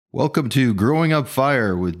Welcome to Growing Up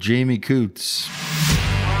Fire with Jamie Coots.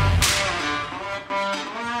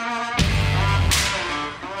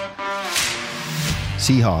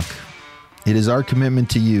 Seahawk, it is our commitment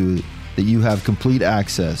to you that you have complete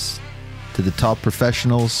access to the top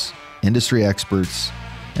professionals, industry experts,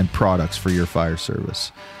 and products for your fire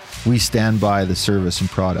service. We stand by the service and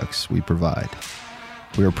products we provide.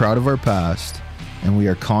 We are proud of our past, and we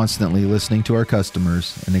are constantly listening to our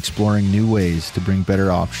customers and exploring new ways to bring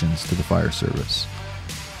better options to the fire service.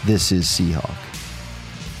 This is Seahawk.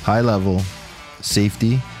 High level,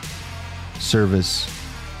 safety, service,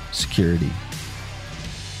 security.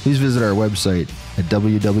 Please visit our website at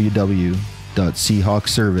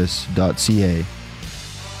www.seahawkservice.ca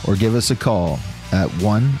or give us a call at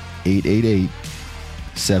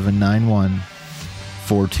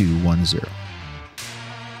 1-888-791-4210.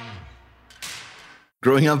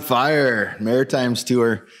 Growing Up Fire, Maritimes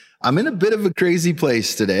Tour. I'm in a bit of a crazy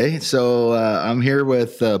place today. So I'm here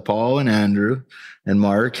with Paul and Andrew and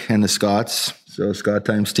Mark and the Scots. So Scott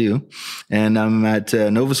times two. And I'm at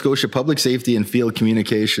Nova Scotia Public Safety and Field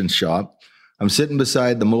Communications Shop. I'm sitting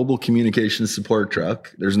beside the mobile communications support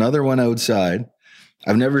truck. There's another one outside.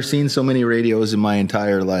 I've never seen so many radios in my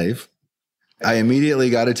entire life. I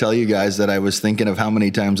immediately got to tell you guys that I was thinking of how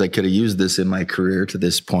many times I could have used this in my career to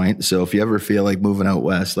this point. So if you ever feel like moving out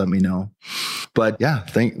west, let me know. But yeah,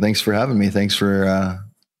 thanks for having me. Thanks for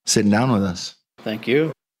sitting down with us. Thank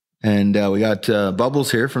you. And we got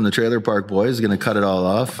Bubbles here from the Trailer Park Boys, going to cut it all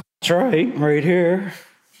off. That's right here.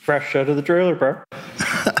 Fresh out of the trailer park.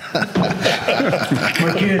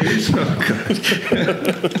 My kids.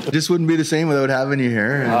 Just wouldn't be the same without having you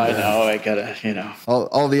here. And, I know. I gotta,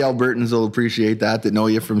 all the Albertans will appreciate that know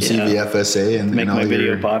you from CVFSA and make my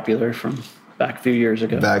video popular from back a few years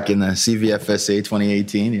ago. Back in the CVFSA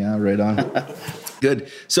 2018. Yeah, right on.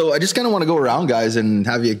 Good. So I just kind of want to go around, guys, and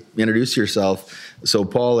have you introduce yourself. So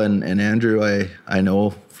Paul and Andrew, I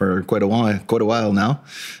know for quite a while now,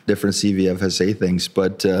 different CVFSA things.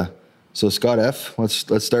 But so Scott F.,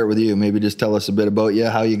 let's start with you. Maybe just tell us a bit about you,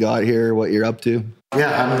 how you got here, what you're up to.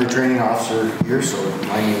 Yeah, I'm the training officer here, so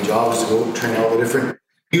my main job is to go train all the different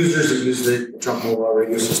users that use the Trump mobile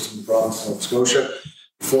radio system in the province of Nova Scotia.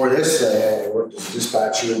 Before this, I worked as a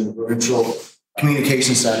dispatcher in the provincial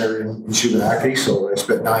communication center in Shubenacadie, so I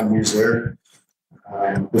spent 9 years there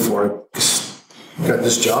before I got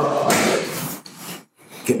this job.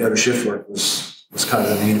 Getting out of shift work was kind of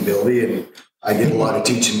the main ability, and I did a lot of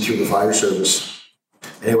teaching through the fire service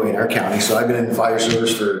anyway in our county. So I've been in the fire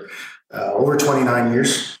service for over 29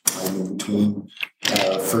 years. In between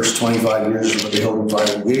first 25 years with the Hilton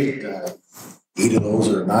Fire Brigade, 9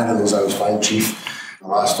 of those I was fire chief. The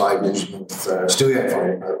last 5 years with Scotia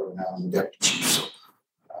Fire Department, now I'm the deputy chief. So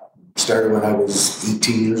started when I was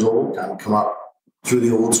 18 years old, kind of come up through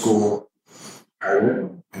the old school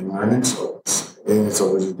environment. So it's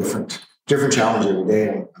always a different challenge every day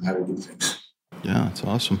on how to do things. Yeah, it's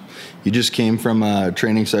awesome. You just came from a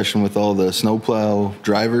training session with all the snowplow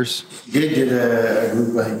drivers? Did a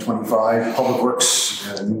group, I think 25 public works,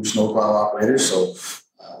 new snowplow operators. So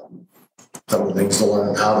some of the things to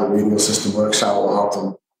learn how the radio system works, how it will help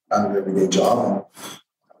them on their everyday job, and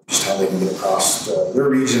just how they can get across their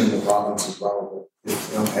region and the province as well.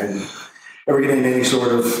 And ever get in any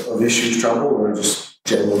sort of issues, trouble, or just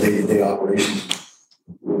general day-to-day operations.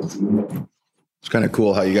 It's kind of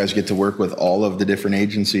cool how you guys get to work with all of the different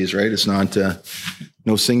agencies, right? It's not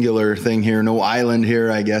no singular thing here, no island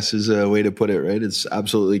here, I guess is a way to put it, right? It's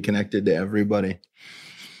absolutely connected to everybody.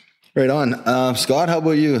 Right on. Scott, how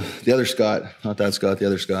about you? The other Scott, not that Scott, the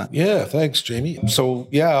other Scott. Yeah, thanks, Jamie. So,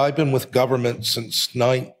 I've been with government since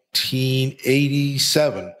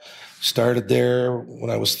 1987. Started there when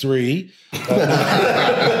I was 3.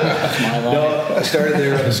 I started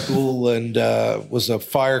there out of school and was a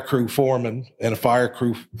fire crew foreman and a fire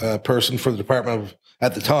crew person for the Department of,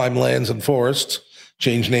 at the time, Lands and Forests.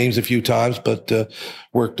 Changed names a few times, but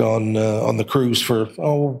worked on the crews for,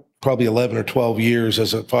 probably 11 or 12 years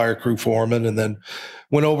as a fire crew foreman, and then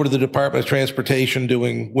went over to the Department of Transportation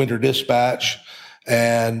doing winter dispatch,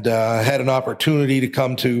 and had an opportunity to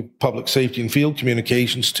come to Public Safety and Field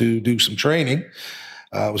Communications to do some training.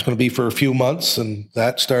 It was going to be for a few months, and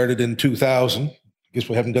that started in 2000. I guess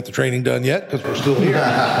we haven't got the training done yet because we're still here.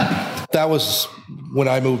 That was when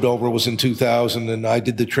I moved over, was in 2000, and I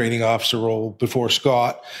did the training officer role before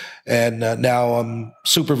Scott. And now I'm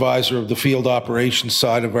supervisor of the field operations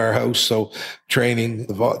side of our house. So training,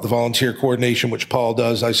 the volunteer coordination, which Paul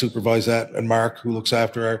does, I supervise that, and Mark, who looks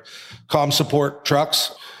after our comm support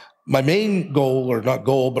trucks. My main goal, or not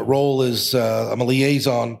goal, but role is I'm a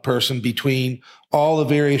liaison person between all the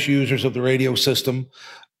various users of the radio system,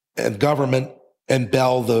 and government, and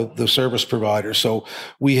Bell, the service provider. So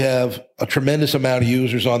we have a tremendous amount of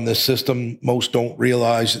users on this system. Most don't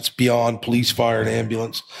realize it's beyond police, fire, and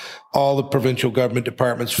ambulance. All the provincial government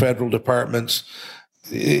departments, federal departments.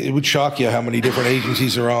 It would shock you how many different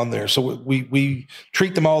agencies are on there. So we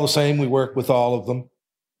treat them all the same. We work with all of them.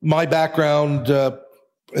 My background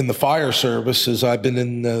in the fire service is I've been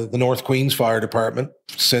in the North Queens Fire Department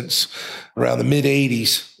since around the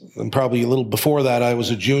mid-'80s. And probably a little before that, I was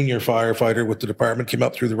a junior firefighter with the department, came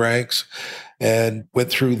up through the ranks and went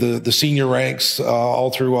through the senior ranks, all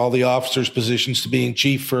through all the officers' positions to being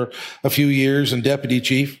chief for a few years and deputy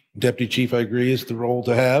chief. Deputy chief, I agree, is the role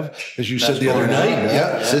to have, as you said the other night.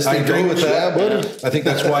 Yeah, I agree with that. I think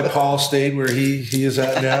that's why Paul stayed where he is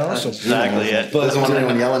at now. So exactly it. Doesn't want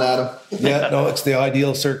anyone yelling at him. Yeah, no, it's the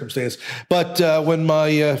ideal circumstance. But when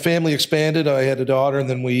my family expanded, I had a daughter, and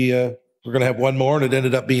then we were going to have one more, and it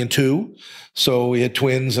ended up being two. So we had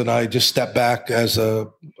twins, and I just stepped back as a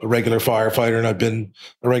regular firefighter, and I've been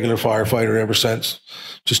a regular firefighter ever since.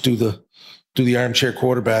 Just do the armchair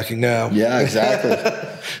quarterbacking now. Yeah, exactly.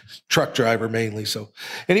 Truck driver mainly. So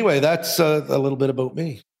anyway, that's a little bit about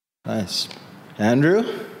me. Nice. Andrew?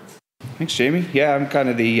 Thanks, Jamie. Yeah, I'm kind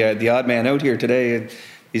of the odd man out here today.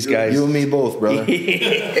 These guys. You and me both, brother.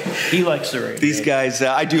 He likes the radio. These guys,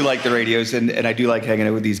 I do like the radios, and I do like hanging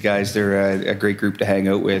out with these guys. They're a great group to hang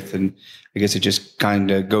out with. And I guess it just kind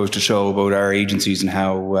of goes to show about our agencies and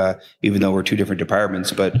how, even though we're two different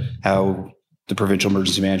departments, but how the Provincial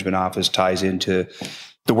Emergency Management Office ties into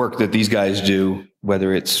the work that these guys do,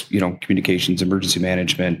 whether it's, communications, emergency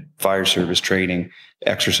management, fire service training,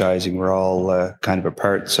 exercising, we're all kind of a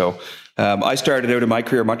part. So I started out in my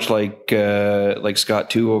career much like Scott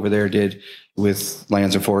too over there did, with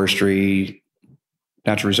lands and forestry,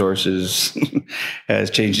 natural resources,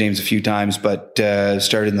 has changed names a few times, but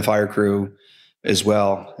started in the fire crew as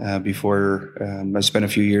well before I spent a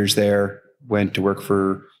few years there. Went to work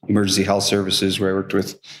for Emergency Health Services, where I worked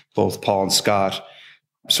with both Paul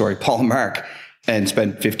and Mark, and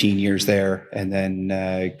spent 15 years there, and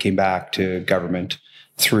then came back to government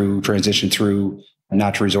transition through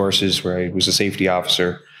natural resources, where I was a safety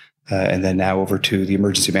officer, and then now over to the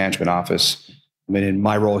Emergency Management Office. And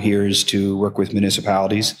my role here is to work with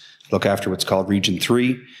municipalities, look after what's called Region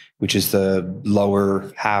 3, which is the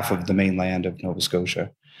lower half of the mainland of Nova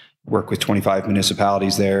Scotia. Work with 25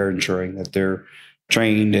 municipalities there, ensuring that they're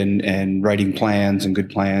trained and writing plans and good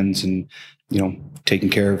plans, and taking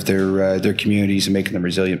care of their communities and making them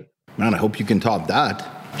resilient. Man, I hope you can top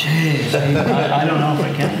that. Jeez, I don't know if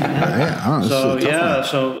I can.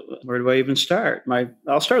 So where do I even start?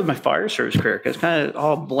 I'll start with my fire service career, because it kind of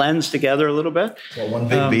all blends together a little bit. Well, one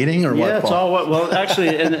big beating, or what? Yeah, it's all well,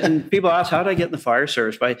 actually, and people ask, how did I get in the fire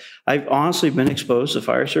service? I've honestly been exposed to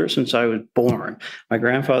fire service since I was born. My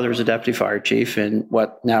grandfather was a deputy fire chief in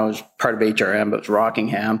what now is part of HRM, but it was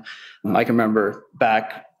Rockingham. I can remember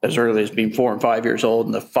back as early as being 4 and 5 years old,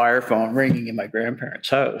 and the fire phone ringing in my grandparents'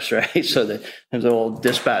 house, right? So there's an old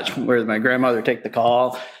dispatch where my grandmother would take the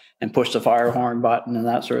call and push the fire horn button and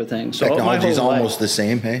that sort of thing. So technology is almost the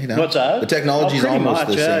same, hey? No? What's that? The technology is almost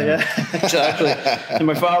the same. Yeah, exactly. And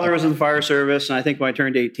my father was in the fire service, and I think when I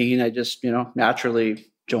turned 18, I just, naturally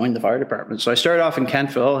joined the fire department. So I started off in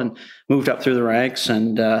Kentville and moved up through the ranks,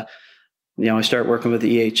 and I started working with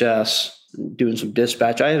the EHS, doing some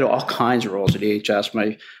dispatch. I had all kinds of roles at EHS.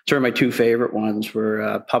 My two favorite ones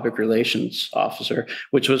were public relations officer,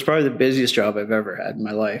 which was probably the busiest job I've ever had in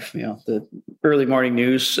my life. The early morning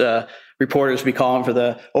news reporters be calling for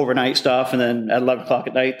the overnight stuff, and then at 11 o'clock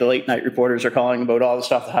at night, the late night reporters are calling about all the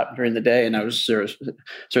stuff that happened during the day. And I was sort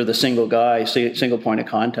of the single point of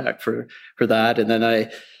contact for that. And then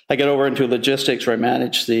I got over into logistics, where I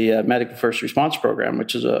managed the medical first response program,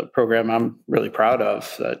 which is a program I'm really proud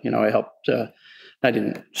of. That I helped. I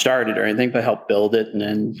didn't start it or anything, but I helped build it, and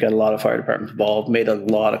then got a lot of fire departments involved. Made a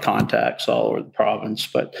lot of contacts all over the province,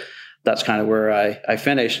 but that's kind of where I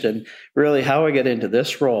finished. And really, how I got into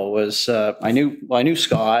this role was I knew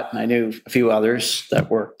Scott, and I knew a few others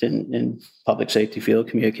that worked in public safety field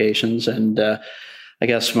communications, and I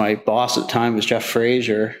guess my boss at the time was Jeff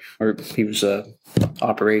Fraser, or he was a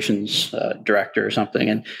operations director or something.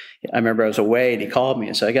 And I remember I was away, and he called me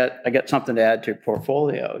and said, I got something to add to your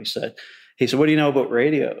portfolio. He said, what do you know about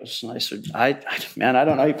radios? And I said, I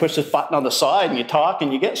don't know. You push this button on the side and you talk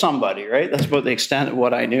and you get somebody, right? That's about the extent of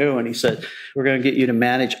what I knew. And he said, we're going to get you to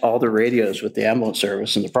manage all the radios with the ambulance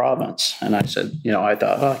service in the province. And I said, I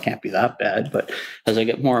thought, it can't be that bad. But as I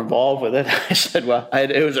get more involved with it, I said,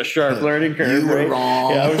 it was a sharp learning curve. You were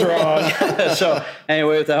wrong. Yeah, I was wrong. So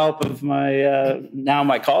anyway, with the help of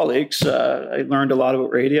my colleagues, I learned a lot about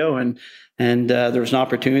radio, and And there was an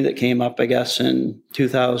opportunity that came up, I guess, in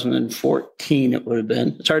 2014, it would have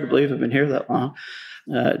been. It's hard to believe I've been here that long,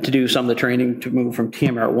 to do some of the training to move from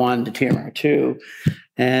TMR1 to TMR2.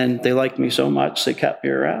 And they liked me so much, they kept me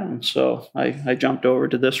around. So I jumped over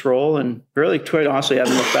to this role, and really, quite honestly, I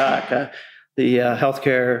haven't looked back. The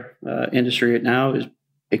healthcare industry right now is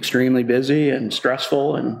extremely busy and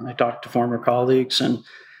stressful. And I talked to former colleagues, and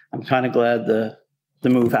I'm kind of glad the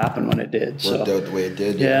move happened when it did. Worked out the way it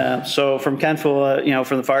did. Yeah. So from Kentville,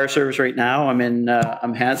 from the fire service right now, I'm in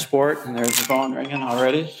Hansport, and there's the phone ringing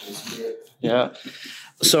already. Yeah.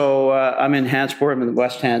 So I'm in Hansport. I'm in the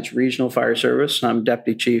West Hants Regional Fire Service. I'm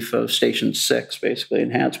Deputy Chief of Station 6, basically, in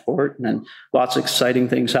Hansport. And then lots of exciting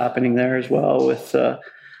things happening there as well with,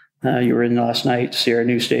 you were in last night to see our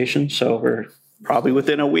new station. So we're probably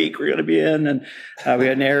within a week we're going to be in. And we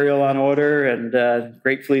had an aerial on order and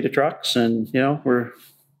great fleet of trucks. And, we're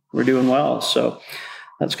doing well. So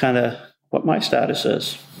that's kind of what my status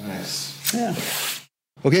is. Nice. Yeah.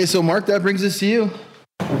 Okay, so Mark, that brings us to you.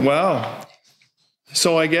 Wow.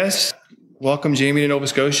 So I guess welcome, Jamie, to Nova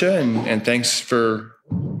Scotia, and thanks for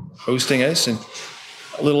hosting us. And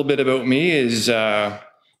a little bit about me is I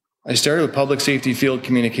started with public safety field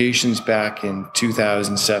communications back in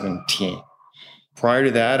 2017. Prior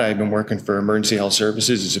to that, I've been working for Emergency Health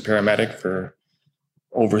Services as a paramedic for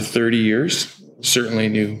over 30 years. Certainly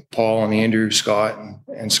knew Paul and Andrew, Scott,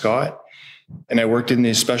 and Scott. And I worked in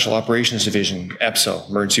the Special Operations Division, EPSO,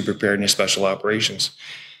 Emergency Preparedness Special Operations.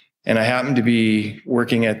 And I happened to be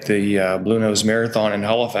working at the Blue Nose Marathon in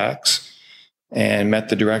Halifax and met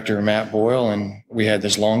the director, Matt Boyle, and we had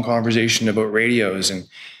this long conversation about radios. And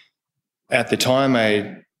at the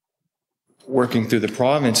time, working through the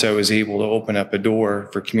province, I was able to open up a door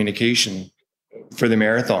for communication for the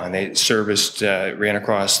marathon. They serviced, ran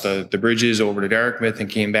across the bridges over to Dartmouth and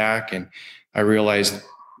came back. And I realized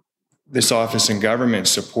this office in government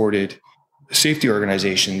supported safety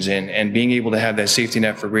organizations, and being able to have that safety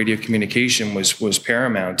net for radio communication was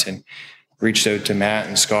paramount. And reached out to Matt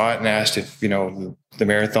and Scott and asked if, the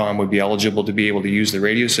marathon would be eligible to be able to use the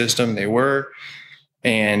radio system. They were,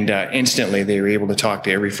 and instantly they were able to talk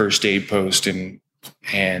to every first aid post and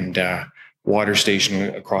water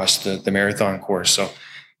station across the marathon course. So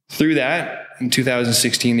through that, in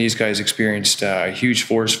 2016, these guys experienced a huge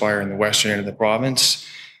forest fire in the western end of the province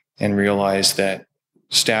and realized that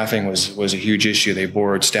staffing was a huge issue. They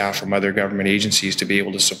borrowed staff from other government agencies to be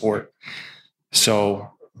able to support. So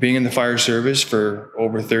being in the fire service for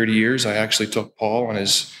over 30 years, I actually took Paul on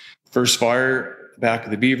his first fire back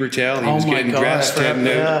of the Beaver Tail. He was getting dressed, heading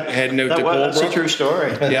out to Colebrook. That's a true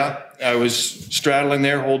story. Yeah. I was straddling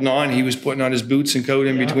there, holding on. He was putting on his boots and coat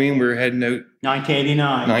in between. We were heading out.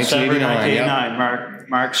 1989. 1989.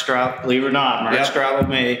 Mark strapped, believe it or not, Mark straddled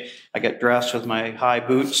me. I get dressed with my high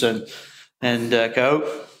boots and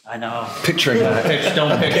coat. I know. Picturing that.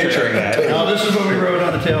 Don't picture that. No, this is what we rode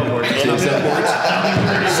on the tailboard. Nothing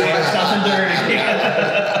dirty.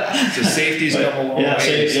 So safety's come a long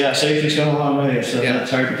way. Safety's come a long way. So that's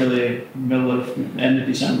hard until the end of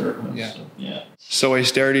December. So I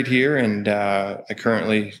started here, and I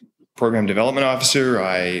currently program development officer.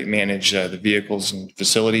 I manage the vehicles and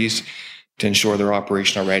facilities to ensure their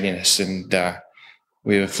operational readiness. And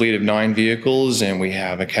we have a fleet of 9 vehicles, and we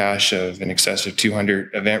have a cache of in excess of 200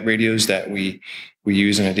 event radios that we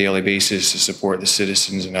use on a daily basis to support the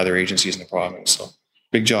citizens and other agencies in the province. So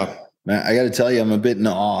big job. Man, I got to tell you, I'm a bit in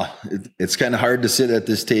awe. It's kind of hard to sit at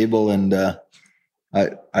this table, and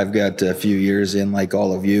I've got a few years in like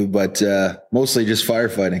all of you, but mostly just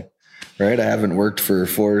firefighting, right? I haven't worked for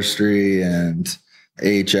forestry and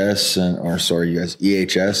AHS,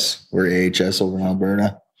 EHS. We're AHS over in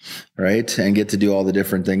Alberta, right? And get to do all the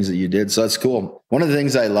different things that you did. So that's cool. One of the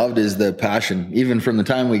things I loved is the passion, even from the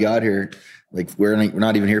time we got here. Like we're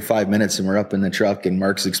not even here 5 minutes and we're up in the truck and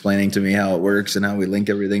Mark's explaining to me how it works and how we link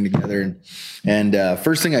everything together. And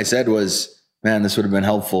first thing I said was, man, this would have been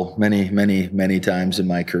helpful many, many, many times in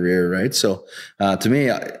my career, right? So to me,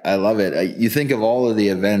 I love it. You think of all of the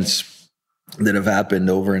events that have happened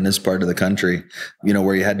over in this part of the country,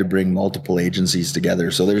 where you had to bring multiple agencies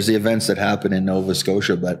together. So there's the events that happen in Nova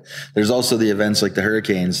Scotia, but there's also the events like the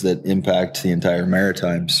hurricanes that impact the entire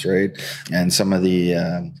Maritimes, right? And some of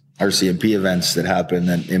the RCMP events that happen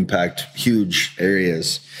that impact huge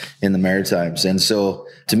areas in the Maritimes. And so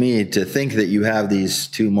to me, to think that you have these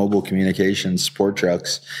 2 mobile communications support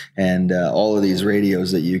trucks and all of these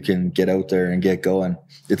radios that you can get out there and get going,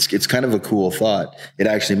 it's kind of a cool thought. It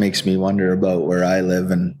actually makes me wonder about where I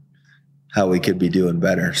live and how we could be doing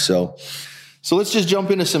better. So let's just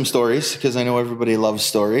jump into some stories, because I know everybody loves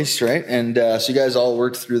stories, right? And so you guys all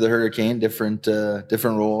worked through the hurricane, different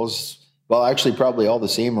roles. Well, actually, probably all the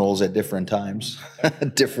same roles at different times.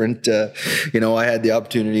 Different, I had the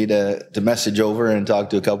opportunity to message over and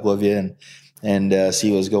talk to a couple of you and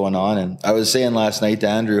see what's going on. And I was saying last night to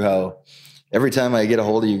Andrew how every time I get a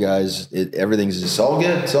hold of you guys, everything's just all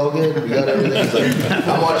good. It's all good. We got everything. It's like,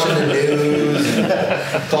 I'm watching the news.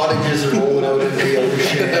 And cottages are rolling out into the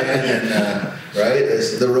ocean, and right,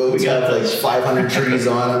 the roads have like 500 trees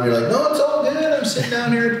on them. You're like, no, it's all good. I'm sitting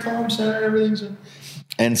down here at the Calm Center. Everything's.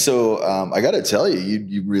 And so I got to tell you,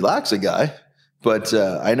 you relax a guy, but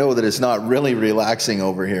I know that it's not really relaxing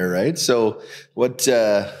over here, right? So what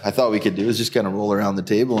I thought we could do is just kind of roll around the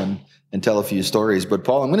table and tell a few stories. But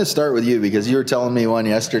Paul, I'm going to start with you because you were telling me one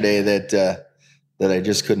yesterday that I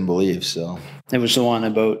just couldn't believe. So it was the one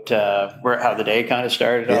about how the day kind of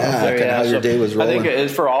started off there. Yeah, how your day was rolling. I think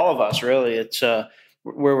it's for all of us, really. It's where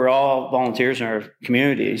we're all volunteers in our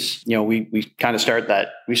communities. We kind of start that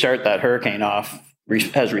hurricane off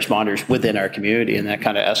as responders within our community, and that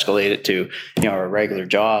kind of escalated to our regular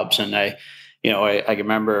jobs. And I can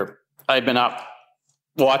remember I'd been up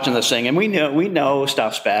watching this thing, and we know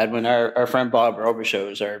stuff's bad when our friend Bob Robichaud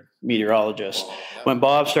is our meteorologist. When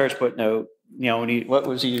Bob starts putting out, what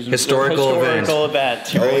was he using? Historical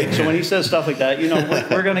events, right? So when he says stuff like that,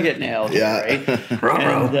 we're going to get nailed, right? And,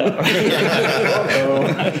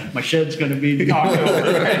 my shed's going to be knocked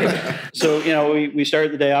over, right? So, we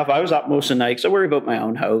started the day off. I was up most of the night because I worry about my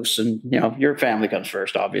own house, and, your family comes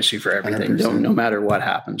first, obviously, for everything, no matter what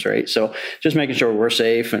happens, right? So just making sure we're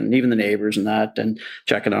safe, and even the neighbors and that, and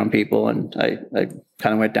checking on people. And I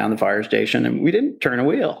kind of went down the fire station, and we didn't turn a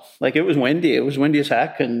wheel. Like, it was windy. It was windy as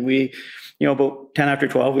heck, and we... about 10 after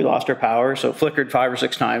 12, we lost our power. So it flickered 5 or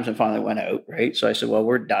 6 times and finally went out, right? So I said, well,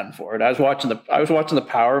 we're done for it. I was watching the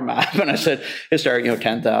power map, and I said, it started,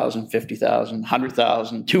 10,000, 50,000,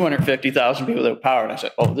 100,000, 250,000 people without power. And I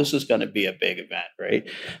said, oh, this is going to be a big event, right?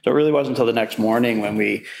 So it really wasn't until the next morning when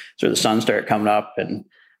the sun started coming up, and,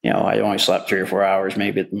 I only slept 3 or 4 hours,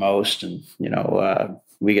 maybe at the most. And,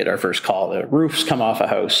 we get our first call. The roofs come off a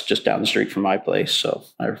house just down the street from my place. So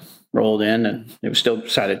I rolled in, and it was still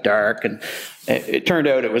kind of dark. And it turned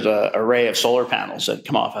out it was an array of solar panels that had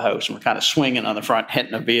come off a house, and we're kind of swinging on the front,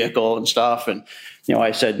 hitting a vehicle and stuff. And,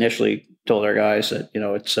 I said initially told our guys that,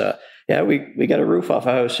 it's, we got a roof off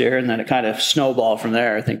a house here. And then it kind of snowballed from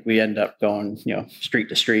there. I think we end up going, street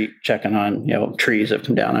to street, checking on, trees that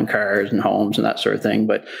come down on cars and homes and that sort of thing.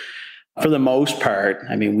 But for the most part,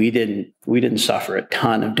 I mean, we didn't suffer a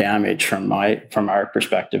ton of damage from our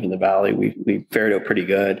perspective in the valley. We fared out pretty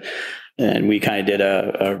good, and we kind of did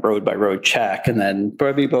a road by road check. And then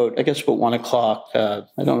probably about 1 o'clock, I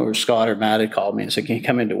don't know if Scott or Matt had called me and said, "Can you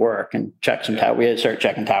come into work and check some tower?" We had to start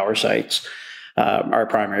checking tower sites. Our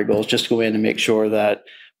primary goal is just to go in and make sure that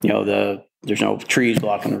there's no trees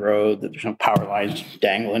blocking the road, that there's no power lines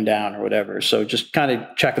dangling down or whatever. So just kind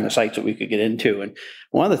of checking the sites that we could get into. And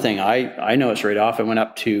one other thing I noticed right off, I went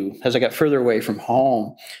up to, as I got further away from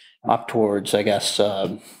home, up towards,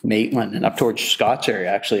 Maitland and up towards Scots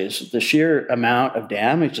area, actually, is the sheer amount of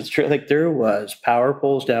damage. It's true. Like, there was power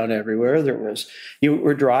poles down everywhere. There was,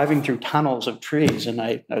 we're driving through tunnels of trees. And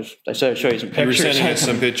I said, I'd show you some pictures. You were sending us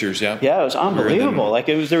some pictures, yeah. Yeah, it was unbelievable.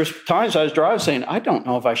 There was times I was driving saying, I don't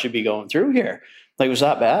know if I should be going through here. Like, it was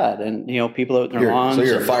that bad. And, people out in their lawns. So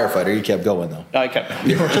you're a firefighter. You kept going, though. I kept going.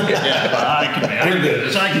 We're good.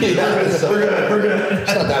 It's not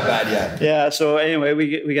that bad yet. Yeah. So anyway,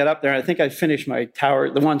 we got up there. I think I finished my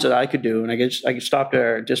tower, the ones that I could do. And I stopped at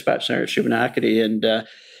our dispatch center at Shubenacadie. And I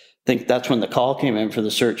think that's when the call came in for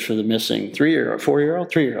the search for the missing 3-year-old,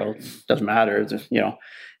 4-year-old, 3-year-old. Doesn't matter,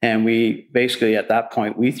 And we basically, at that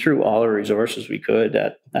point, we threw all our resources we could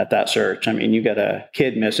at that search. I mean, you got a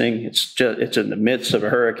kid missing. It's in the midst of a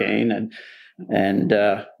hurricane, and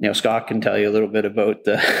Scott can tell you a little bit about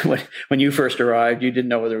when you first arrived. You didn't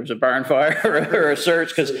know whether it was a barn fire or a search,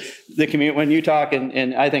 because the community. When you talk,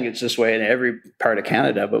 and I think it's this way in every part of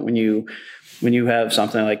Canada, but when you have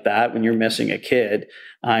something like that, when you're missing a kid,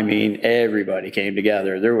 I mean, everybody came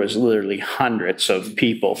together. There was literally hundreds of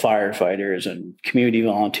people, firefighters and community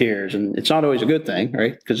volunteers. And it's not always a good thing,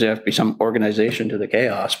 right? Because there have to be some organization to the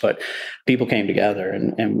chaos, but people came together,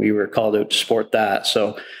 and we were called out to support that.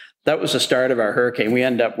 So that was the start of our hurricane. We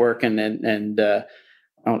ended up working and I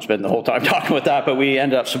won't spend the whole time talking about that, but we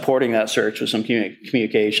ended up supporting that search with some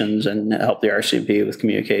communications and helped the RCMP with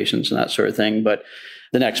communications and that sort of thing. But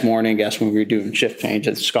the next morning, I guess, when we were doing shift change,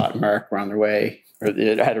 and Scott and Mark were on their way, or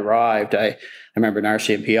it had arrived, I remember an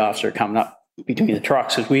RCMP officer coming up between the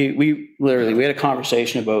trucks, because we had a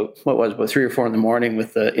conversation about 3 or 4 in the morning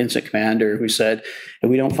with the incident commander, who said, if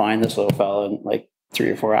we don't find this little fella in like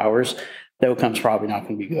 3 or 4 hours, the outcome's probably not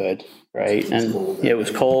going to be good, right? And it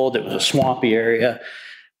was cold. It was a swampy area.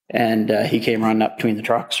 And he came running up between the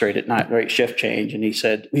trucks right at night, right shift change. And he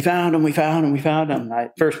said, we found him, we found him, we found him. And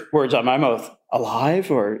first words out of my mouth,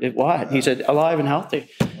 alive or what? And he said, alive and healthy.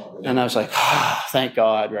 And I was like, thank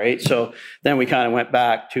God, right? So then we kind of went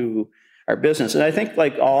back to our business. And I think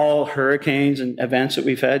like all hurricanes and events that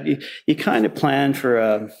we've had, you kind of plan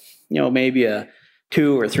for maybe a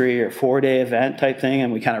 2 or 3 or 4 day event type thing,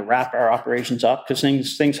 and we kind of wrap our operations up because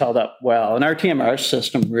things held up well, and our TMR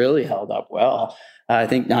system really held up well. I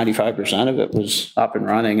think 95% of it was up and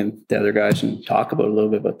running, and the other guys can talk about a little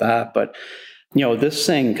bit about that. But this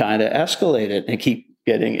thing kind of escalated and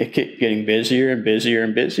kept getting busier and busier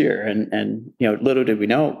and busier, and little did we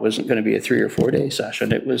know it wasn't going to be a 3 or 4 day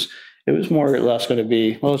session. It was more or less going to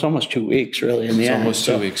be, well, it was almost 2 weeks really in the end. Almost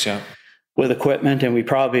 2 weeks, yeah. With equipment, and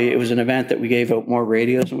it was an event that we gave out more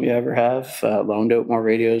radios than we ever have, loaned out more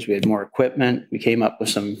radios. We had more equipment. We came up with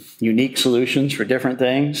some unique solutions for different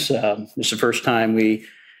things. It's the first time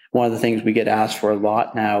one of the things we get asked for a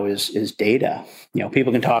lot now is data.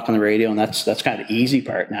 People can talk on the radio, and that's kind of the easy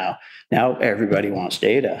part now. Now everybody wants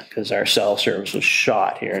data because our cell service was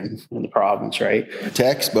shot here in the province, right?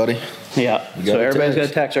 Text, buddy. Yeah. So everybody's got a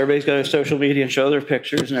text. Everybody's got a social media and show their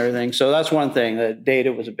pictures and everything. So that's one thing. That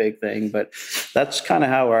data was a big thing, but that's kind of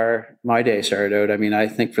how my day started out. I mean, I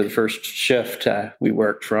think for the first shift, we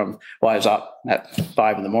worked I was up at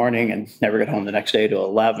 5 a.m. and never got home the next day till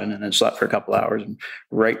 11, and then slept for a couple hours and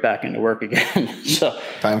right back into work again. So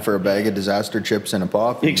time for a bag of disaster chips and a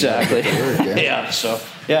pop. Exactly. Yeah. So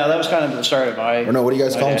yeah, that was kind of the start of my. Or no, what do you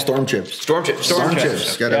guys call them? Storm chips. Storm chips. Storm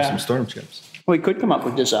chips. Got to have some storm chips. We could come up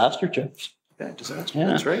with disaster chips. Yeah, disaster. Yeah.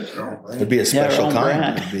 That's right. It'd be a special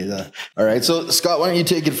kind. It'd be all right. So Scott, why don't you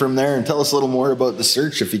take it from there and tell us a little more about the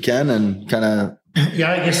search if you can, and kind of.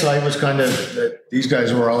 Yeah, I guess I was kind of, these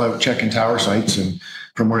guys were all out checking tower sites, and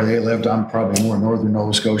from where they lived, I'm probably more northern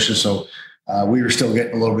Nova Scotia. So we were still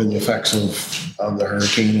getting a little bit of the effects of the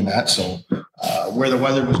hurricane and that. So where the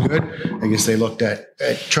weather was good, I guess they looked at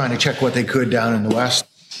trying to check what they could down in the west.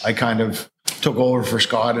 I kind of took over for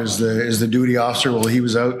Scott as the duty officer while he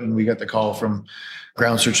was out, and we got the call from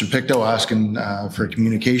Ground Search and Pictou asking for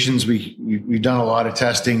communications. We've done a lot of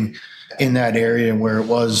testing in that area, and where it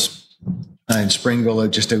was in Springville,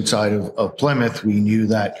 just outside of Plymouth, we knew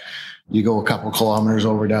that you go a couple kilometers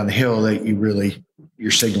over down the hill that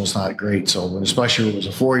your signal's not great. So especially when it was a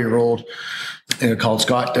 4-year-old, and I called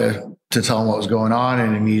Scott to tell him what was going on,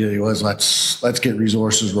 and immediately was let's get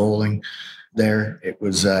resources rolling there. It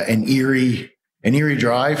was an eerie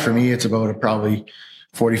drive for me. It's about a probably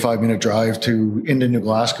 45-minute drive into New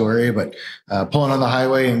Glasgow area, but pulling on the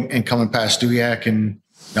highway and coming past Stuyak and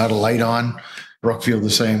not a light on. Brookfield the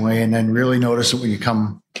same way, and then really notice it when you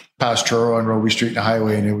come past Truro on Roby Street and the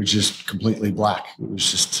highway, and it was just completely black. It was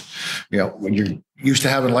just, when you're used to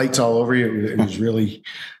having lights all over you, it was really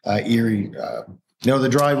eerie. The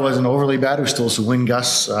drive wasn't overly bad. It was still some wind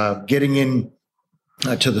gusts. Getting in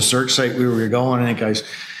to the search site where we were going, I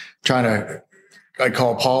think I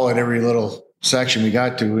called Paul at every little section we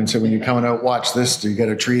got to and said, when you're coming out, watch this. You got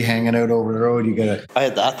a tree hanging out over the road. I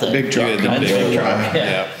had that thing. Big truck.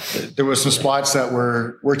 Yeah. There was some spots that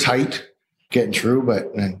were tight getting through,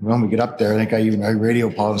 but when we get up there, I think I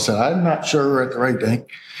radio Paul and said, I'm not sure we're at the right thing.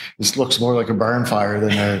 This looks more like a barn fire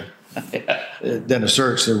than a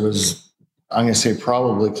search. There was, I'm going to say,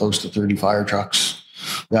 probably close to 30 fire trucks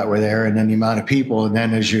that were there, and then the amount of people. And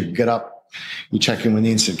then as you get up, you check in with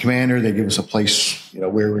the incident commander. They give us a place,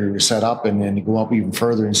 where we were set up, and then you go up even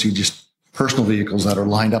further and see just personal vehicles that are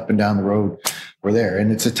lined up and down the road were there.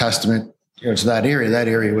 And it's a testament, to that area. That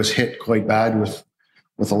area was hit quite bad with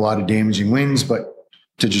a lot of damaging winds, but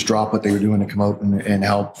to just drop what they were doing to come out and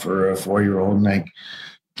help for a 4-year-old, and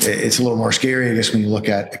it's a little more scary, I guess, when you look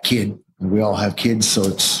at a kid. And we all have kids, so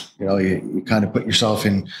it's you kind of put yourself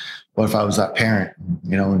in. What if I was that parent? And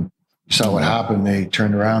you saw what happened. They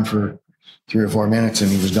turned around for 3 or 4 minutes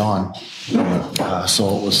and he was gone.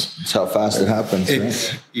 So it was. That's how fast it happens.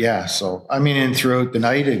 Right? Yeah. So, and throughout the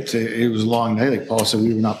night, it was a long night. Like Paul said,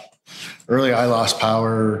 we went up early. I lost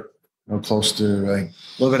power close to a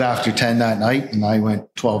little bit after 10 that night. And I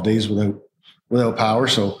went 12 days without power.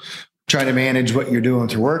 So trying to manage what you're doing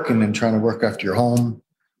through work and then trying to work after your home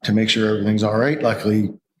to make sure everything's all right. Luckily,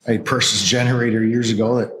 I purchased a generator years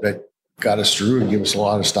ago that got us through and gave us a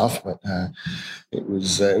lot of stuff, but it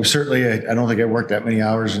was certainly I don't think I worked that many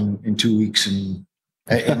hours in 2 weeks in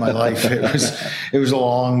my life. It was a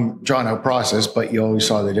long, drawn out process, but you always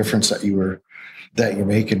saw the difference that you're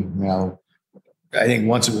making. I think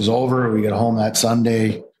once it was over, we got home that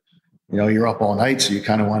Sunday. You're up all night, so you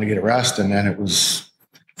kind of want to get a rest, and then it was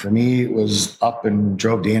for me, it was up and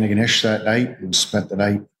drove to Antigonish that night and spent the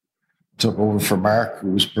night, took over for Mark,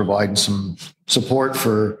 who was providing some support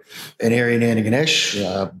for an area in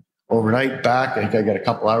Antigonish. Overnight back, I think I got a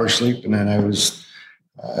couple hours sleep, and then I was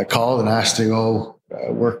called and asked to go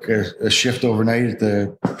work a shift overnight at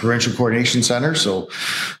the Provincial Coordination Center. So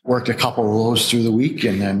worked a couple of those through the week,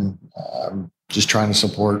 and then just trying to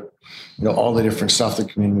support, all the different stuff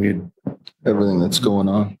that we had. Everything that's going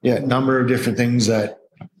on. Yeah, a number of different things that,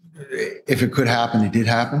 if it could happen, it did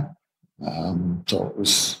happen. So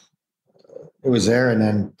it was there, and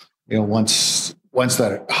then once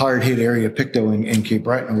that hard hit area, Pictou in Cape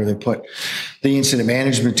Breton, where they put the incident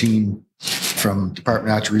management team from Department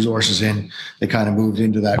of Natural Resources in, they kind of moved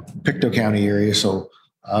into that Pictou County area. So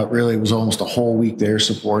really, it was almost a whole week there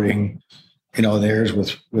supporting, theirs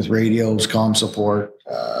with radios, comm support.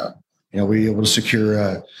 We were able to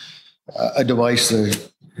secure a device, the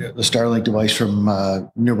Starlink device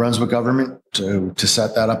from New Brunswick government to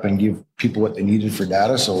set that up and give people what they needed for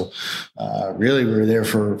data. So really, we were there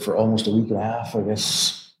for almost a week and a half, I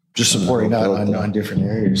guess, just supporting that on different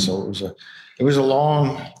areas. So it was a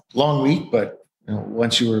long week, but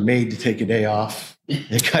once you were made to take a day off,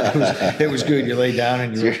 it was good. You lay down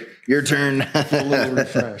and your turn. a little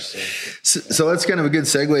refreshed. So that's kind of a good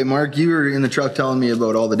segue. Mark, you were in the truck telling me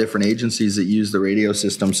about all the different agencies that use the radio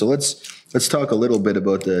system. So let's talk a little bit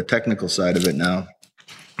about the technical side of it now.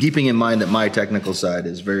 Keeping in mind that my technical side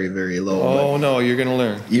is very, very low. Oh no, you're going to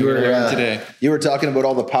learn. You're gonna learn today. You were talking about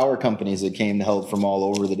all the power companies that came to help from all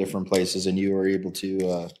over the different places, and you were able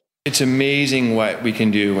to. It's amazing what we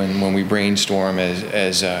can do when we brainstorm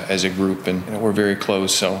as a group, and we're very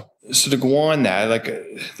close. So to go on that, like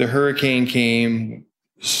the hurricane came,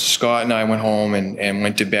 Scott and I went home and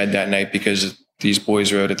went to bed that night because these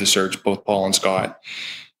boys were out at the search, both Paul and Scott.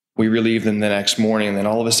 We relieved them the next morning, and then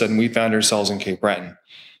all of a sudden we found ourselves in Cape Breton.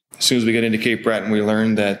 As soon as we got into Cape Breton, we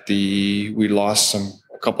learned that we lost a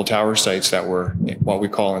couple tower sites that were what we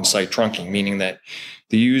call in-site trunking, meaning that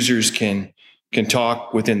the users can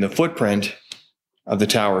talk within the footprint of the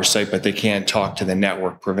tower site, but they can't talk to the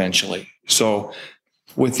network provincially. So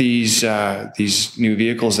with these new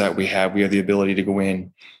vehicles that we have the ability to go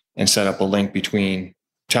in and set up a link between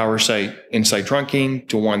tower site in-site trunking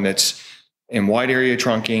to one that's in wide area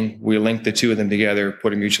trunking. We link the two of them together,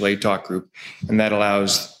 put a mutual aid talk group, and that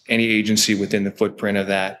allows any agency within the footprint of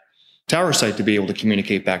that tower site to be able to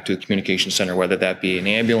communicate back to the communication center, whether that be an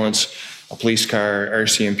ambulance, a police car,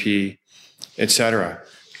 RCMP, etc.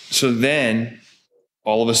 So then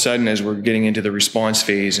all of a sudden, as we're getting into the response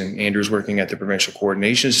phase and Andrew's working at the Provincial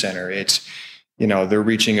Coordination Center, it's, they're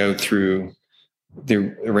reaching out through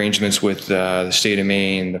the arrangements with the state of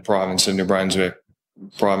Maine, the province of New Brunswick,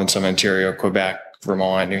 province of Ontario, Quebec,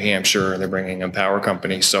 Vermont, New Hampshire. They're bringing in power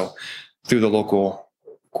companies. So through the local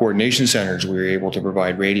coordination centers, we were able to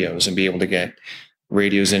provide radios and be able to get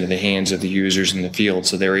radios into the hands of the users in the field.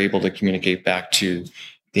 So they're able to communicate back to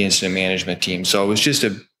the incident management team. So it was just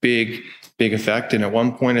a big effect. And at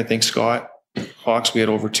one point, I think Scott Hawks, we had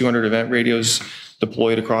over 200 event radios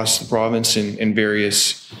deployed across the province in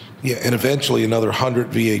various. Yeah, and eventually another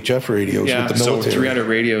 100 VHF radios with the military. So 300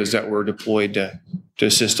 radios that were deployed to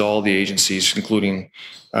assist all the agencies, including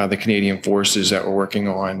the Canadian forces that were working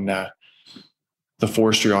on the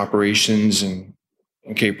forestry operations in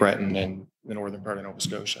Cape Breton and the northern part of Nova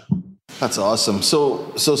Scotia. That's awesome.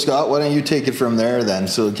 So Scott, why don't you take it from there then?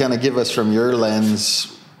 So kind of give us from your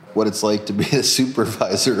lens what it's like to be a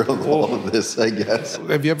supervisor of all of this, I guess.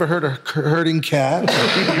 Have you ever heard of herding cats?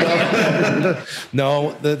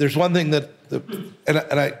 No, there's one thing that,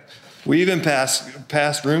 we even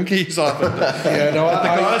passed room keys off of the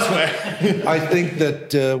causeway. I think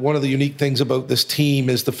that one of the unique things about this team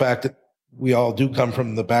is the fact that we all do come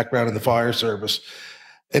from the background in the fire service.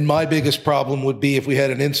 And my biggest problem would be if we had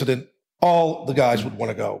an incident, all the guys would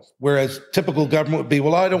want to go. Whereas typical government would be,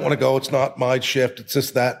 well, I don't want to go. It's not my shift. It's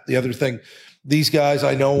this, that, the other thing. These guys,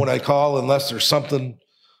 I know when I call, unless there's something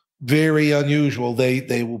very unusual,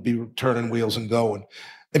 they will be turning wheels and going.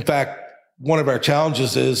 In fact, one of our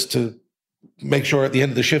challenges is to make sure at the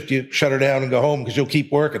end of the shift you shut her down and go home because you'll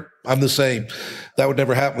keep working. I'm the same. That would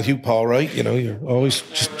never happen with you, Paul, right? You always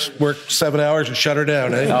just work 7 hours and shut her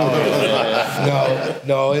down, eh?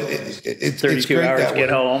 No, it's 32 great hours that to get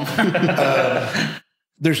way. home.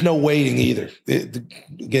 There's no waiting either.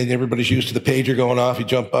 Again, everybody's used to the pager going off. You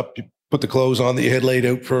jump up, you put the clothes on that you had laid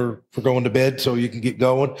out for going to bed so you can get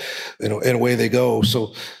going, and away they go.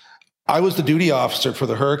 So I was the duty officer for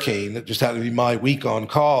the hurricane. It just had to be my week on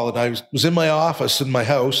call. And I was in my office in my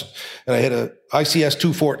house, and I had a ICS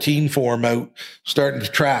 214 form out starting to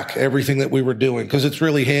track everything that we were doing, because it's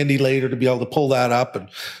really handy later to be able to pull that up. And,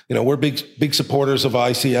 we're big supporters of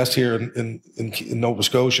ICS here in Nova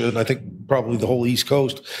Scotia, and I think probably the whole East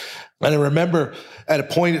Coast. And I remember at a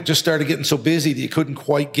point it just started getting so busy that you couldn't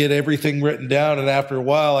quite get everything written down. And after a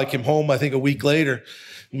while, I came home, I think a week later,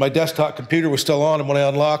 my desktop computer was still on, and when I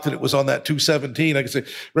unlocked it, it was on that 217. I could say,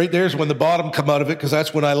 right there's when the bottom come out of it, because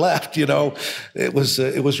that's when I left. It was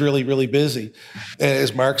really, really busy. And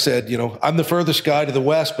as Mark said, I'm the furthest guy to the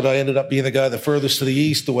west, but I ended up being the guy the furthest to the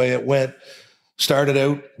east. The way it went, started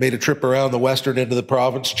out, made a trip around the western end of the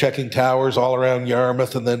province, checking towers all around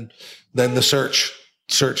Yarmouth, and then the search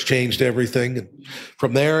changed everything. And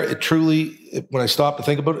from there, when I stopped to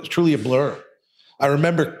think about it, it's truly a blur. I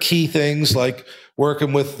remember key things like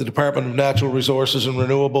working with the Department of Natural Resources and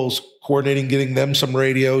Renewables, coordinating, getting them some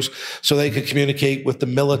radios so they could communicate with the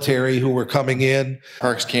military who were coming in.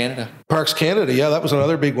 Parks Canada, yeah, that was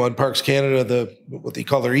another big one. Parks Canada, what they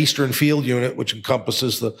call their Eastern Field Unit, which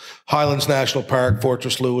encompasses the Highlands National Park,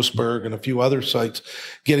 Fortress Lewisburg, and a few other sites,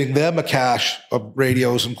 getting them a cache of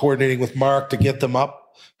radios and coordinating with Mark to get them up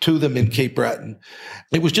to them in Cape Breton.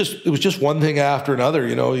 It was just one thing after another.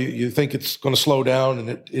 You think it's going to slow down, and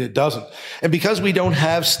it doesn't. And because we don't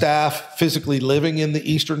have staff physically living in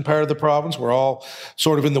the eastern part of the province, we're all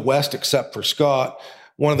sort of in the west except for Scott.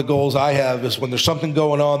 One of the goals I have is when there's something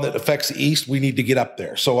going on that affects the east, we need to get up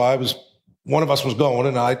there. So one of us was going,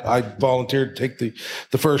 and I volunteered to take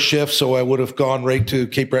the first shift. So I would have gone right to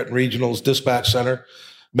Cape Breton Regional's dispatch center,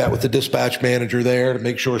 met with the dispatch manager there to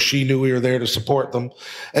make sure she knew we were there to support them,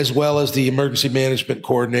 as well as the emergency management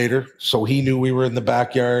coordinator. So he knew we were in the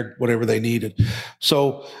backyard, whatever they needed.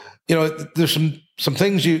 So, there's some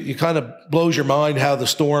things you kind of blows your mind how the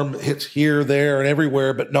storm hits here, there, and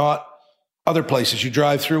everywhere, but not other places. You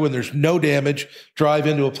drive through and there's no damage, drive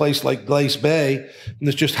into a place like Glace Bay, and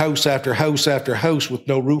there's just house after house after house with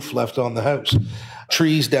no roof left on the house.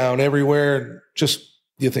 Trees down everywhere, and just,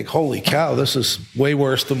 you think, holy cow, this is way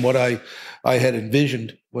worse than what I had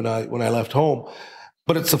envisioned when I left home.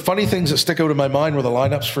 But it's the funny things that stick out in my mind were the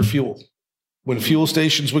lineups for fuel. When fuel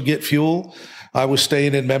stations would get fuel, I was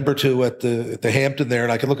staying in Membertou at the Hampton there,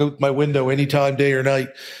 and I could look out my window anytime, day or night,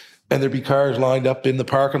 and there'd be cars lined up in the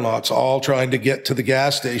parking lots, all trying to get to the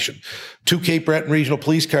gas station. 2 Cape Breton Regional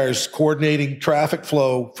Police cars coordinating traffic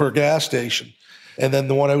flow for a gas station. And then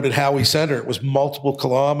the one out at Howie Centre, it was multiple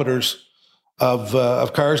kilometers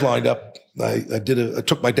of cars lined up. I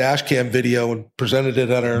took my dash cam video and presented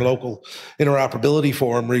it at our local interoperability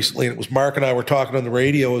forum recently. And it was Mark and I were talking on the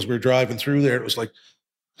radio as we were driving through there. It was like,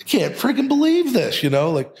 I can't friggin' believe this,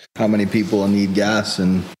 like how many people need gas.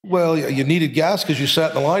 And well, you needed gas because you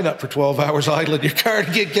sat in the lineup for 12 hours idling your car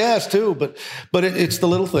to get gas too. But it's the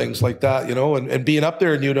little things like that, and being up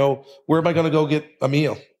there and, where am I going to go get a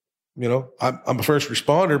meal? I'm a first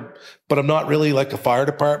responder, but I'm not really like a fire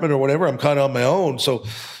department or whatever. I'm kind of on my own. So,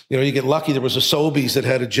 you get lucky. There was a Sobeys that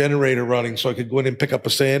had a generator running, so I could go in and pick up a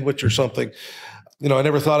sandwich or something. I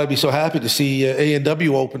never thought I'd be so happy to see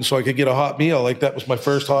A&W open so I could get a hot meal. Like, that was my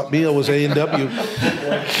first hot meal was A&W.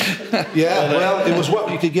 Yeah, well, it was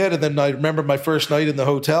what you could get. And then I remember my first night in the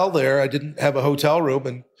hotel there. I didn't have a hotel room,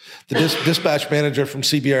 and the dispatch manager from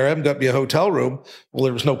CBRM got me a hotel room. Well,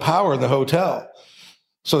 there was no power in the hotel.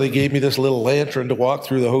 So they gave me this little lantern to walk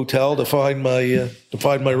through the hotel to find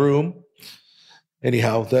my room.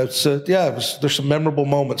 Anyhow, that's there's some memorable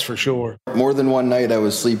moments for sure. More than one night I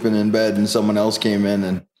was sleeping in bed and someone else came in,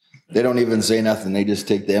 and they don't even say nothing. They just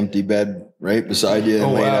take the empty bed right beside you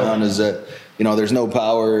and lay down. Is that, there's no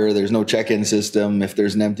power, there's no check-in system. If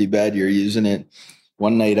there's an empty bed, you're using it.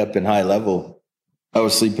 One night up in High Level, I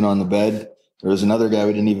was sleeping on the bed. There was another guy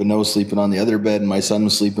we didn't even know sleeping on the other bed, and my son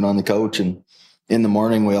was sleeping on the couch. And in the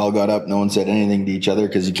morning, we all got up. No one said anything to each other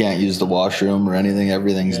because you can't use the washroom or anything.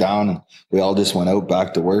 Everything's down. And we all just went out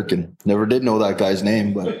back to work, and never did know that guy's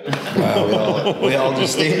name. But we all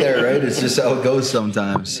just stay there, right? It's just how it goes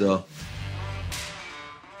sometimes. So,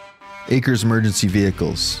 Acres Emergency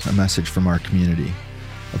Vehicles, a message from our community.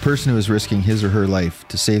 A person who is risking his or her life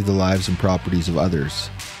to save the lives and properties of others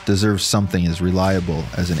deserves something as reliable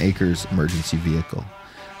as an Acres Emergency Vehicle.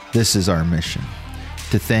 This is our mission.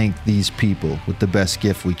 To thank these people with the best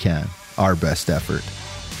gift we can, our best effort.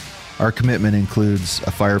 Our commitment includes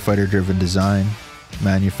a firefighter-driven design,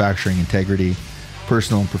 manufacturing integrity,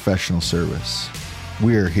 personal and professional service.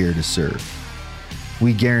 We are here to serve.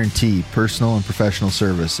 We guarantee personal and professional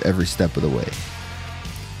service every step of the way.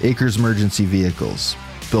 Acres Emergency Vehicles,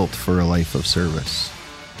 built for a life of service.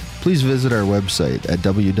 please visit our website at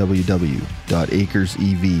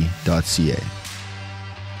www.acresev.ca.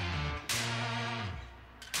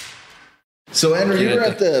 So, Andrew, you were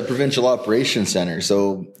at the Provincial Operations Center,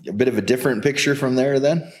 so a bit of a different picture from there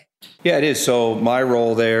then? Yeah, it is. So my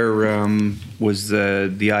role there was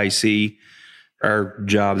the IC. Our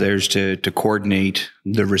job there is to coordinate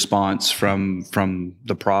the response from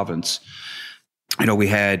the province. We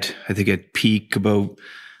had, I think at peak, about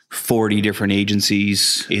 40 different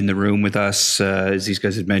agencies in the room with us. As these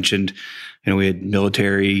guys had mentioned, we had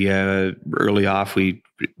military early off. We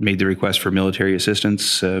made the request for military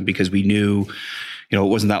assistance because we knew, it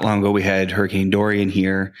wasn't that long ago we had Hurricane Dorian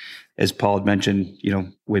here. As Paul had mentioned,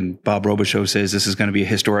 when Bob Robichaud says this is going to be a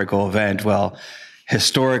historical event, well,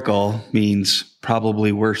 historical means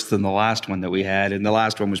probably worse than the last one that we had. And the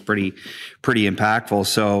last one was pretty impactful.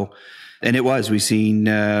 So, and it was, we've seen,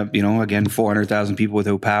 again, 400,000 people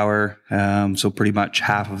without power. So pretty much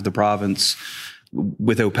half of the province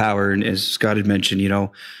without power. And as Scott had mentioned,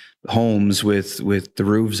 homes with the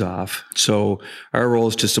roofs off. So our role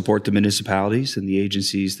is to support the municipalities and the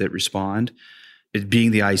agencies that respond. It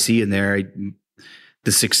being the IC in there,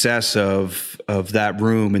 the success of that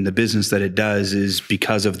room and the business that it does is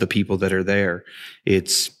because of the people that are there.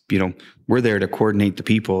 It's, we're there to coordinate the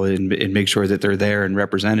people and make sure that they're there and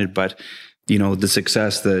represented. But, the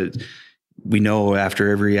success that we know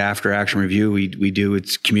after every after action review we do,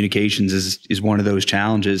 it's communications is one of those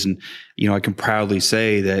challenges. And, I can proudly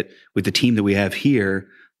say that with the team that we have here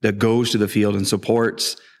that goes to the field and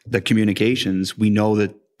supports the communications, we know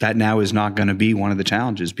that now is not going to be one of the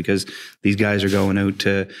challenges because these guys are going out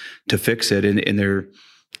to fix it. And they're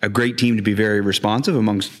a great team to be very responsive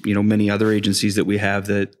amongst, many other agencies that we have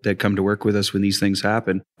that come to work with us when these things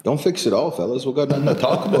happen. Don't fix it all, fellas. We've got nothing to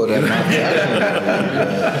talk about.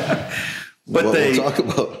 But we'll talk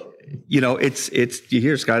about. It's you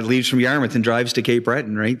hear Scott leaves from Yarmouth and drives to Cape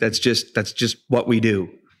Breton, right? That's just what we do.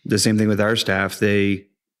 The same thing with our staff.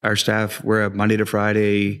 Our staff, we're a Monday to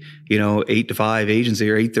Friday, 8 to 5 agency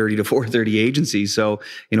or 8:30 to 4:30 agency. So,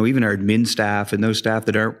 even our admin staff and those staff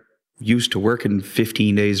that aren't used to working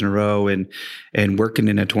 15 days in a row and working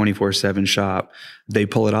in a 24/7 shop, they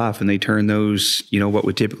pull it off and they turn those, what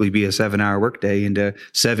would typically be a 7-hour workday into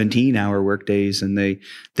 17-hour workdays, and they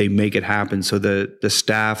make it happen. So the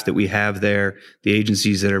staff that we have there, the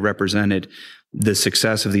agencies that are represented, the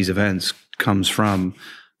success of these events comes from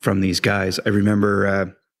these guys. I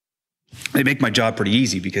remember, they make my job pretty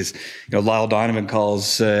easy because, Lyle Donovan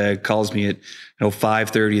calls me at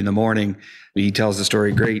 5:30 in the morning. He tells the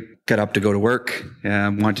story. Great. Got up to go to work.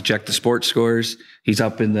 Want to check the sports scores. He's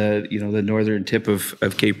up in the the northern tip of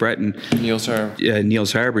Cape Breton. Neil's Harbor.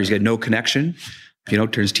 Neil's Harbor. He's got no connection.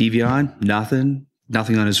 Turns TV on. Nothing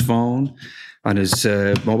on his phone. On his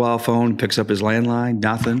mobile phone. Picks up his landline.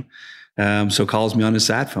 Nothing. So calls me on his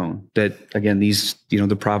sat phone. That again, these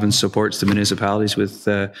the province supports the municipalities with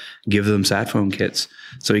give them sat phone kits.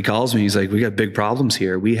 So he calls me. He's like, "We got big problems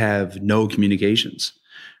here. We have no communications."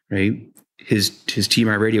 Right? His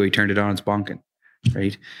TMR radio, he turned it on. It's bonking.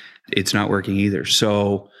 Right? It's not working either.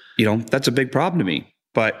 So that's a big problem to me.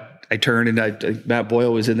 But I turned and Matt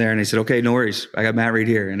Boyle was in there, and I said, "Okay, no worries. I got Matt right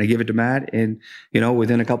here." And I give it to Matt, and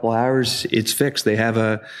within a couple hours, it's fixed. They have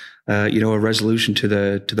a resolution to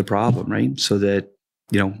the problem, right? So that,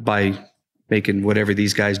 by making whatever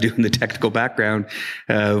these guys do in the technical background,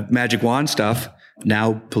 magic wand stuff,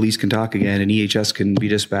 now police can talk again and EHS can be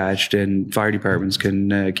dispatched and fire departments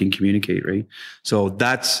can communicate, right? So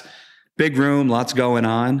that's big room, lots going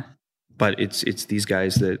on, but it's these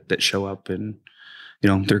guys that show up and,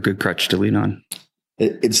 they're a good crutch to lean on.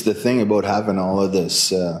 It's the thing about having all of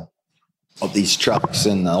this, of these trucks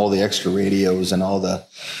and all the extra radios and all the,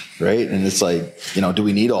 right? And it's like, do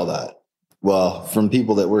we need all that? Well, from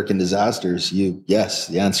people that work in disasters, yes,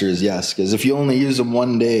 the answer is yes. Because if you only use them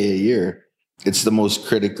one day a year, it's the most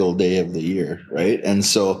critical day of the year, right? And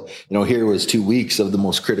so, here was 2 weeks of the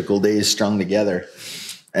most critical days strung together.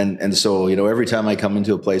 And so, every time I come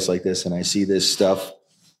into a place like this and I see this stuff,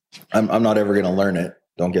 I'm not ever going to learn it.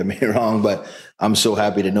 Don't get me wrong, but I'm so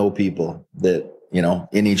happy to know people that,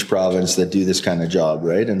 in each province that do this kind of job,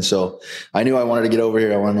 right? And so I knew I wanted to get over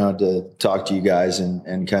here. I wanted to talk to you guys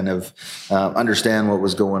and kind of understand what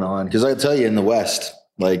was going on. Because I tell you, in the West,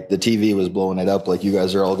 like the TV was blowing it up, like you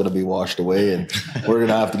guys are all going to be washed away and we're going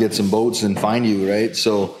to have to get some boats and find you, right?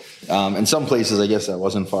 So in some places, I guess that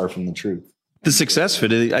wasn't far from the truth. The success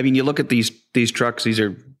of it, I mean, you look at these trucks, these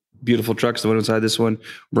are beautiful trucks. The one inside this one,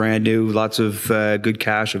 brand new, lots of good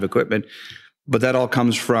cache of equipment. But that all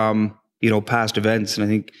comes from, past events. And I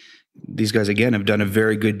think these guys, again, have done a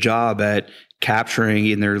very good job at capturing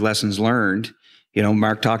in their lessons learned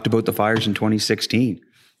Mark talked about the fires in 2016.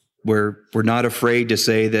 We're not afraid to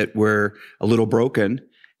say that we're a little broken,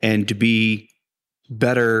 and to be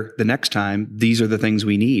better the next time, these are the things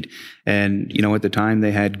we need. And, at the time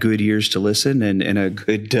they had good ears to listen, and a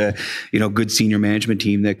good, good senior management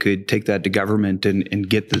team that could take that to government and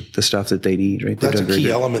get the stuff that they need. Right. That's a key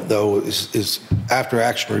element, though, is after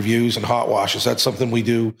action reviews and hot washes. That's something we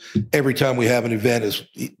do every time we have an event is,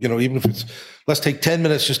 even if it's, let's take 10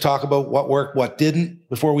 minutes, just talk about what worked, what didn't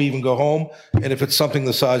before we even go home. And if it's something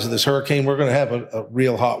the size of this hurricane, we're going to have a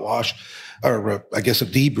real hot wash, or I guess a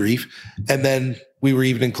debrief. And then we were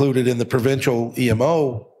even included in the provincial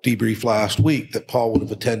EMO debrief last week that Paul would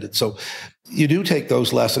have attended. So you do take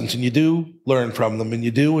those lessons and you do learn from them and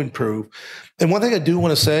you do improve. And one thing I do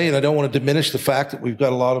want to say, and I don't want to diminish the fact that we've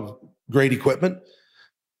got a lot of great equipment,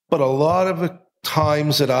 but a lot of the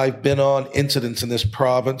times that I've been on incidents in this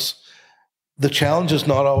province, the challenge is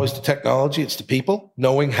not always the technology, it's the people,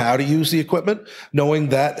 knowing how to use the equipment, knowing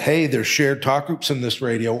that, hey, there's shared talk groups in this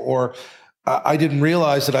radio, or I didn't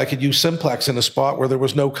realize that I could use simplex in a spot where there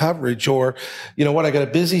was no coverage, or, I got a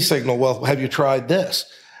busy signal. Well, have you tried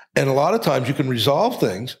this? And a lot of times you can resolve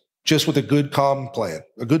things just with a good comm plan,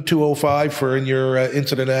 a good 205 for in your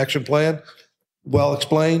incident action plan, well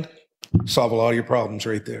explained, solve a lot of your problems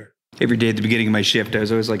right there. Every day at the beginning of my shift, I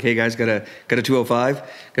was always like, hey guys, got a 205,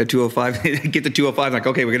 get the 205. Like,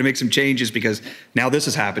 okay, we're going to make some changes because now this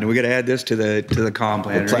is happening. We got to add this to the comm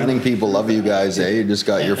plan. The planning people love you guys, eh? You just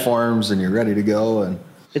got your forms and you're ready to go. And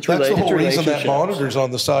that's the whole reason that monitor's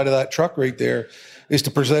on the side of that truck right there is to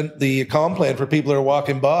present the comm plan for people that are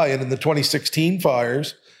walking by. And in the 2016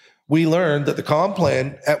 fires, we learned that the comm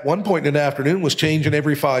plan at one point in the afternoon was changing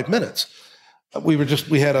every 5 minutes. We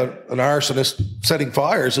had an arsonist setting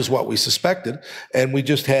fires is what we suspected. And we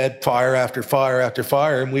just had fire after fire after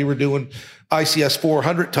fire. And we were doing ICS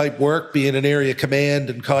 400 type work, being an area command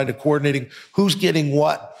and kind of coordinating who's getting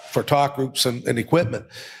what for talk groups and equipment.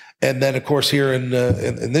 And then, of course, here in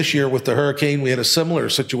this year with the hurricane, we had a similar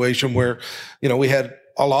situation where, we had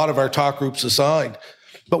a lot of our talk groups assigned.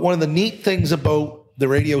 But one of the neat things about the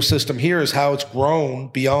radio system here is how it's grown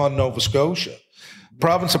beyond Nova Scotia.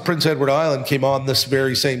 Province of Prince Edward Island came on this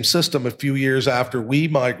very same system a few years after we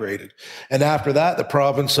migrated. And after that, the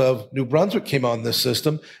province of New Brunswick came on this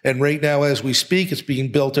system. And right now, as we speak, it's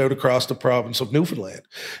being built out across the province of Newfoundland.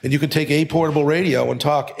 And you can take a portable radio and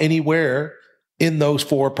talk anywhere in those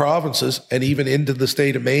 4 provinces and even into the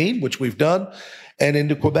state of Maine, which we've done, and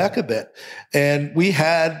into Quebec a bit. And we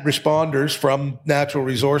had responders from Natural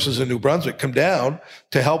Resources in New Brunswick come down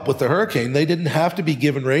to help with the hurricane. They didn't have to be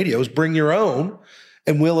given radios. Bring your own.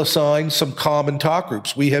 And we'll assign some common talk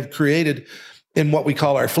groups. We have created in what we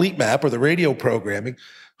call our fleet map or the radio programming,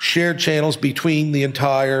 shared channels between the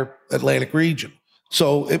entire Atlantic region.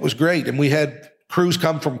 So it was great. And we had crews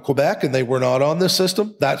come from Quebec and they were not on this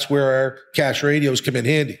system. That's where our cash radios come in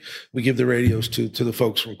handy. We give the radios to the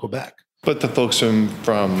folks from Quebec. But the folks from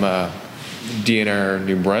DNR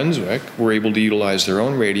New Brunswick were able to utilize their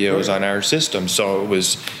own radios on our system. So it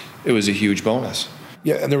was a huge bonus.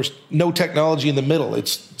 Yeah, and there was no technology in the middle.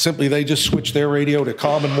 It's simply they just switch their radio to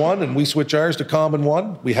Common 1 and we switch ours to Common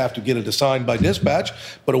 1. We have to get it assigned by dispatch,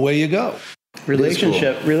 but away you go.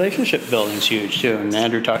 Relationship building is huge too. And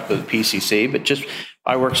Andrew talked about the PCC, but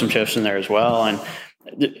I work some shifts in there as well, and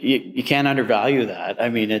you can't undervalue that. I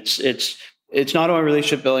mean, it's not only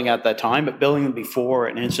relationship building at that time, but building them before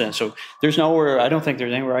an incident. So I don't think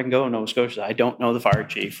there's anywhere I can go in Nova Scotia. I don't know the fire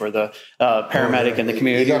chief or the paramedic in the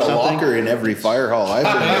community. You got a locker in every fire hall I've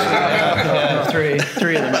been in.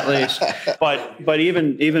 three of them at least. But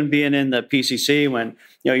even being in the PCC, when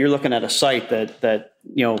you're looking at a site that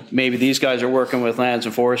maybe these guys are working with Lands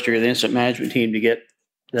and Forestry or the incident management team to get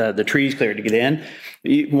the trees cleared to get in.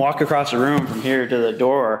 You can walk across the room from here to the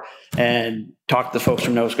door and talk to the folks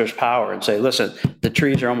from Nova Scotia Power and say, listen, the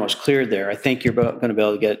trees are almost cleared there. I think you're going to be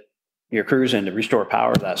able to get your crews in to restore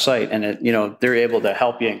power to that site. And they're able to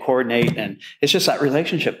help you and coordinate. And it's just that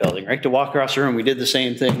relationship building, right? To walk across the room. We did the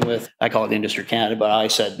same thing with, I call it Industry Canada, but I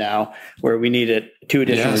said now, where we needed 2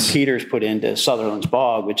 additional repeaters put into Sutherland's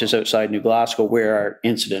Bog, which is outside New Glasgow, where our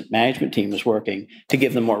incident management team is working to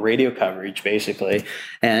give them more radio coverage, basically.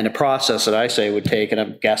 And a process that I say would take, and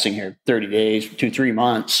I'm guessing here, 30 days, 2-3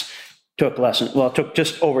 months, it took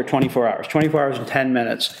just over 24 hours. 24 hours and 10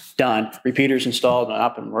 minutes, done. Repeaters installed and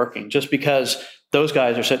up and working, just because those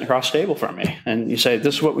guys are sitting across the table from me. And you say,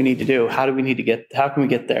 this is what we need to do. How can we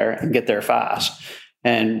get there and get there fast?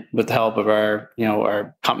 And with the help of our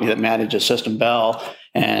company that manages System Bell,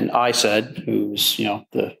 and I said, who's,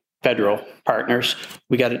 the federal partners,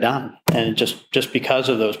 we got it done. And just because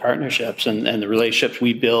of those partnerships and the relationships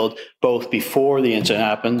we build both before the incident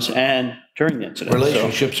happens and during the incident.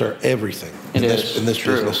 Relationships are everything in this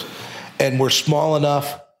true. business. And we're small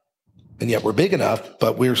enough, and yet we're big enough,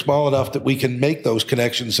 but we're small enough that we can make those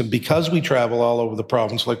connections. And because we travel all over the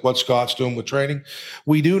province, like what Scott's doing with training,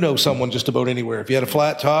 we do know someone just about anywhere. If you had a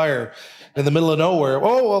flat tire in the middle of nowhere,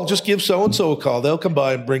 well, just give so-and-so a call. They'll come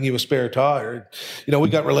by and bring you a spare tire. We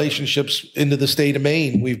got relationships into the state of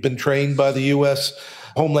Maine. We've been trained by the U.S.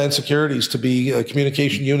 Homeland Securities to be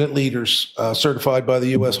communication unit leaders, certified by the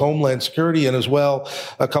U.S. Homeland Security. And as well,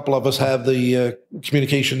 a couple of us have the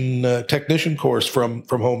communication technician course from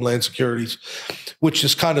Homeland Securities, which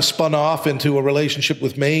has kind of spun off into a relationship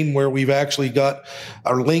with Maine where we've actually got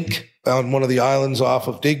our link on one of the islands off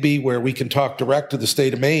of Digby where we can talk direct to the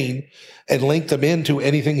state of Maine and link them into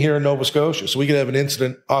anything here in Nova Scotia. So we could have an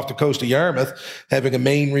incident off the coast of Yarmouth, having a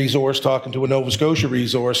Maine resource talking to a Nova Scotia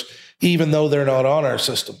resource, even though they're not on our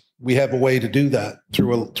system. We have a way to do that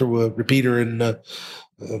through a repeater in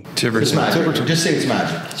Tiverton. Just say it's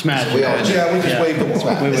magic. It's magic. We just wave the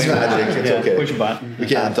wand. It's magic. It's okay. Push a button. We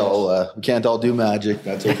can't all do magic.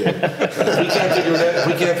 That's okay. If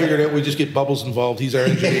we can't figure it out, we just get Bubbles involved. He's our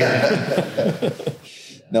engineer.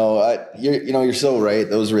 No, you're so right.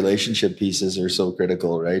 Those relationship pieces are so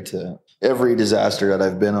critical, right? Every disaster that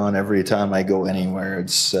I've been on, every time I go anywhere,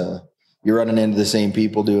 it's you're running into the same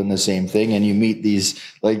people doing the same thing, and you meet these,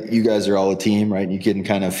 like you guys are all a team, right? You can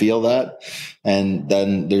kind of feel that, and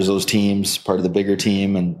then there's those teams, part of the bigger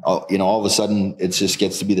team, and all of a sudden it just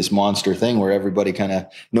gets to be this monster thing where everybody kind of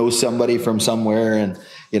knows somebody from somewhere, and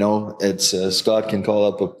it's Scott can call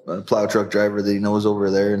up a plow truck driver that he knows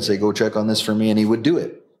over there and say, go check on this for me, and he would do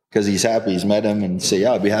it. Because he's happy, he's met him, and say,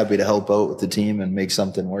 "Yeah, I'd be happy to help out with the team and make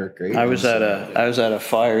something work." Right? I was at a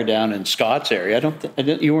fire down in Scott's area.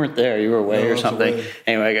 You weren't there. You were away or something.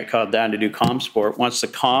 Anyway, I got called down to do comm support. Once the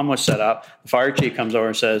comm was set up, the fire chief comes over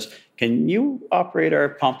and says, "Can you operate our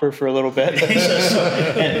pumper for a little bit?" He says,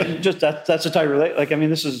 and just that's the type of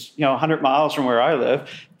this is 100 miles from where I live,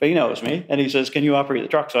 but he knows me, and he says, "Can you operate the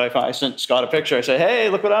truck?" So I sent Scott a picture. I said, "Hey,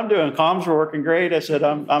 look what I'm doing. Comms were working great." I said,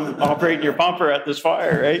 "I'm operating your pumper at this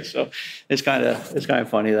fire, right?" So it's kind of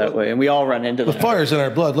funny that way, and we all run into the fire's in our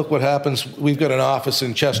blood. Look what happens. We've got an office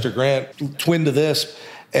in Chester Grant, twin to this,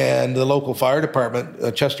 and the local fire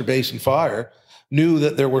department, Chester Basin Fire, knew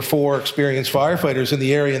that there were 4 experienced firefighters in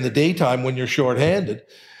the area in the daytime when you're shorthanded.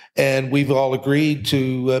 And we've all agreed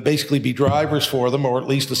to basically be drivers for them, or at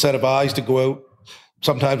least a set of eyes to go out.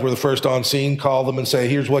 Sometimes we're the first on scene, call them and say,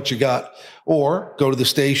 here's what you got. Or go to the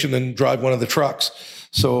station and drive one of the trucks.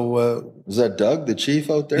 So is that Doug, the chief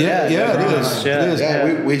out there? Yeah, it is. Yeah, it is.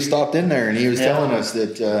 Yeah. We stopped in there and he was telling us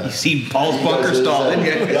that you seen Paul's bunker stall, didn't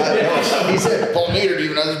you? He said Paul Maynard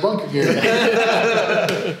even has his bunker gear.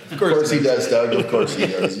 Of course he does, Doug. Of course he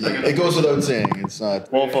does. It goes without saying. It's not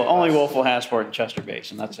only Wolfville Hasport and Chester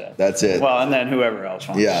Basin. That's it. That's it. Well, and then whoever else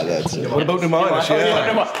wants. Yeah, that's it. What about New Minas?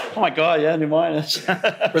 Oh my God, yeah, New Minas. We're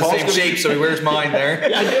the same shape, so he wears mine there.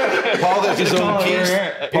 Paul has his own keys.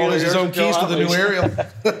 Paul has his own keys to the new aerial.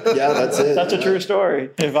 Yeah, that's it. That's a true story.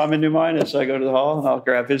 If I'm in New Minas, I go to the hall and I'll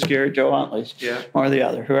grab his gear, Joe Huntley's, or the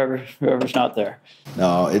other, whoever's not there.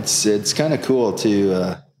 No, it's kind of cool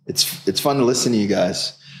to. It's fun to listen to you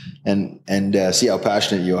guys and see how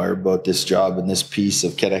passionate you are about this job and this piece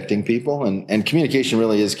of connecting people. And communication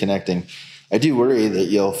really is connecting. I do worry that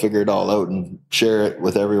you'll figure it all out and share it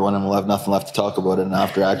with everyone, and we'll have nothing left to talk about in an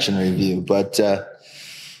after action review. But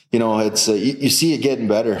it's you see it getting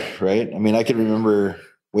better, right? I mean, I can remember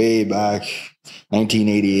way back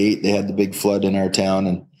 1988, they had the big flood in our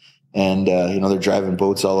town, and they're driving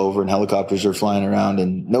boats all over and helicopters are flying around,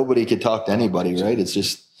 and nobody could talk to anybody, right? It's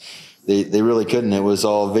just they really couldn't. It was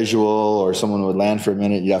all visual, or someone would land for a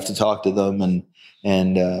minute, you'd have to talk to them,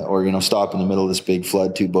 or stop in the middle of this big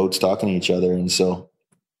flood, 2 boats talking to each other. And so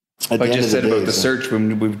I just said about the search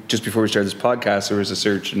when just before we started this podcast, there was a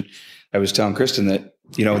search, and I was telling Kristen that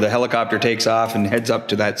the helicopter takes off and heads up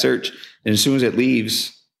to that search, and as soon as it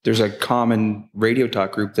leaves, there's a common radio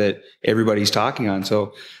talk group that everybody's talking on.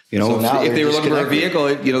 So, if they were looking for a vehicle,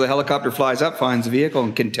 the helicopter flies up, finds the vehicle,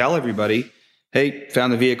 and can tell everybody, hey,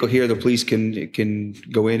 found the vehicle here. The police can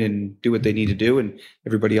go in and do what they need to do, and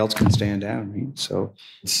everybody else can stand down. Right? So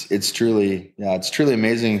it's truly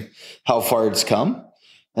amazing how far it's come.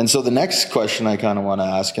 And so the next question I kind of want to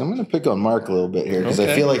ask, and I'm going to pick on Mark a little bit here because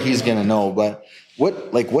I feel like he's going to know, but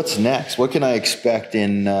what's next? What can I expect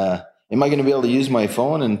in, am I going to be able to use my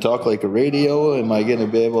phone and talk like a radio? Am I going to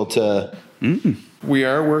be able to? We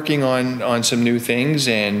are working on some new things,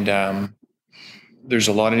 and there's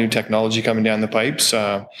a lot of new technology coming down the pipes.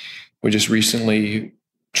 We just recently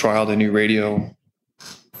trialed a new radio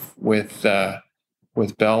with Bell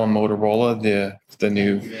and Motorola, the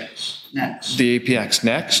new the APX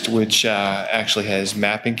Next, which actually has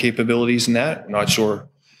mapping capabilities in that. I'm not sure,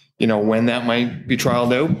 when that might be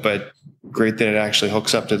trialed out, but great that it actually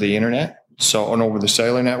hooks up to the internet, so and over the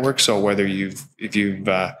cellular network. So whether if you've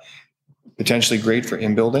potentially great for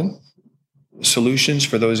in-building solutions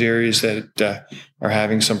for those areas that are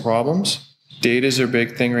having some problems. Data is a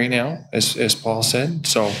big thing right now, as Paul said.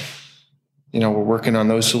 So, we're working on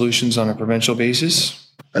those solutions on a provincial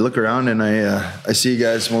basis. I look around and I see you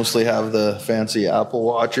guys mostly have the fancy Apple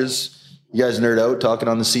watches. You guys nerd out talking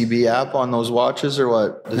on the CB app on those watches or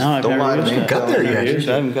what? No, I've never used it. Got there yet?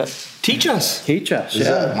 I haven't got. Teach us.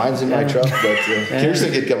 Mine's in my truck, but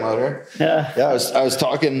Kirsten could come out here. Yeah. Yeah, I was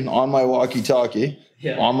talking on my walkie-talkie,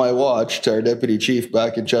 on my watch, to our deputy chief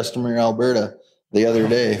back in Chestermere, Alberta, the other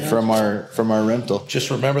day from our rental.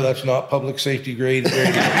 Just remember, that's not public safety grade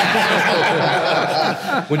radio.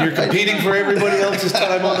 When you're competing for everybody else's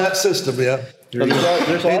time on that system, yeah.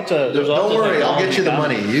 There's lots of. Don't worry, I'll get you the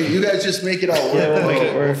money. You guys just make it all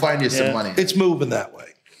work. We'll find you some money. It's moving that way.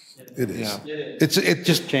 It is. Yeah. It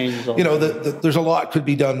just Changes all there's a lot could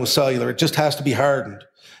be done with cellular. It just has to be hardened.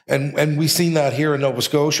 And we've seen that here in Nova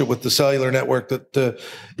Scotia with the cellular network, that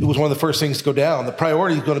it was one of the first things to go down. The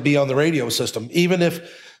priority is going to be on the radio system. Even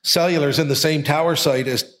if cellular is in the same tower site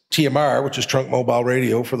as TMR, which is trunk mobile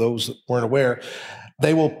radio, for those that weren't aware,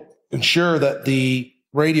 they will ensure that the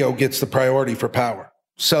radio gets the priority for power.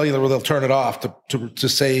 Cellular, they'll turn it off to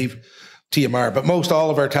save TMR. But most all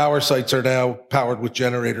of our tower sites are now powered with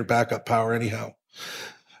generator backup power anyhow.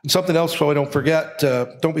 And something else, so I don't forget,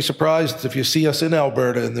 don't be surprised if you see us in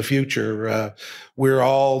Alberta in the future. We're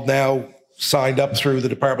all now signed up through the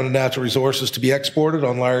Department of Natural Resources to be exported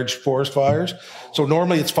on large forest fires. So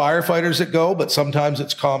normally it's firefighters that go, but sometimes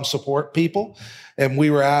it's comm support people. And we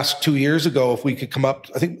were asked 2 years ago if we could come up,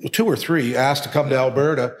 I think 2 or 3, asked to come to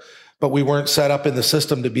Alberta, but we weren't set up in the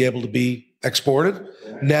system to be able to be exported.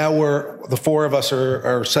 Now the 4 of us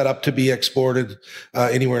are set up to be exported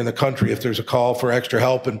anywhere in the country if there's a call for extra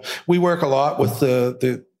help. And we work a lot with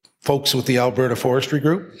the folks with the Alberta Forestry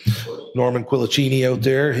Group. Norman Quilicini out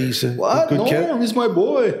there. He's a good kid. He's my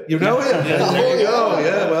boy. You know him? There you go.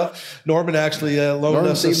 Yeah, well, Norman actually loaned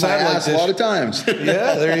us a satellite dish. A lot of times.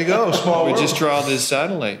 Yeah, there you go. Small We world. just trialed this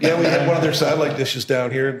satellite. Yeah, we had one of their satellite dishes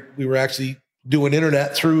down here. We were actually doing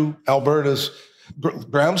internet through Alberta's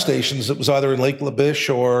ground stations. It was either in Lake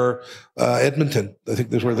Labiche or Edmonton. I think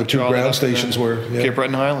those were the 2 ground stations were. Yeah. Cape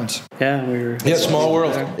Breton Highlands. Yeah, we were. Yeah, small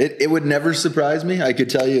world. It would never surprise me. I could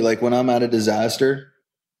tell you, like, when I'm at a disaster,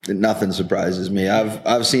 nothing surprises me.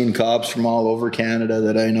 I've seen cops from all over Canada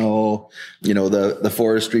that I know. The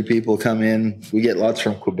forestry people come in. We get lots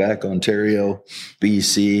from Quebec, Ontario,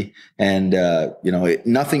 BC, and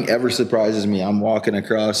nothing ever surprises me. I'm walking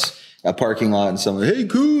across a parking lot and someone, hey,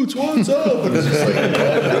 Coots, what's up? And it's just like,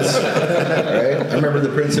 right? I remember the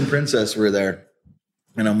Prince and Princess were there,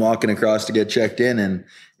 and I'm walking across to get checked in, and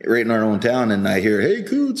right in our own town, and I hear, hey,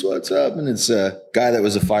 Coots, what's up? And it's a guy that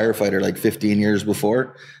was a firefighter like 15 years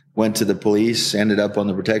before, went to the police, ended up on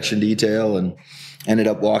the protection detail, and ended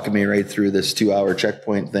up walking me right through this 2-hour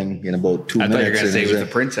checkpoint thing in about 2 minutes. I thought you were going to say it was the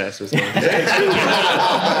princess. Was no,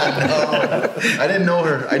 I didn't know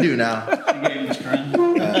her. I do now.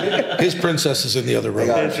 His princess is in the other room.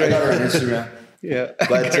 I got her on Instagram. Yeah.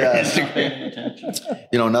 But,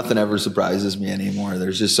 nothing ever surprises me anymore.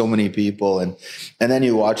 There's just so many people. And then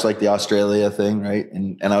you watch like the Australia thing, right?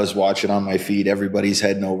 And I was watching on my feed, everybody's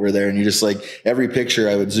heading over there. And you just like, every picture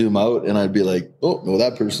I would zoom out and I'd be like, oh, know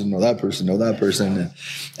that person, know that person, know that person.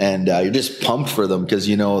 And you're just pumped for them because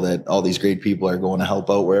you know that all these great people are going to help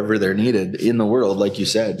out wherever they're needed in the world, like you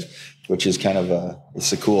said, which is kind of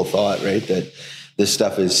it's a cool thought, right? That this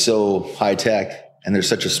stuff is so high tech. And there's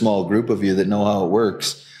such a small group of you that know how it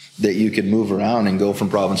works that you can move around and go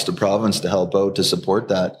from province to province to help out, to support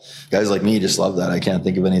that. Guys like me just love that. I can't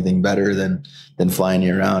think of anything better than flying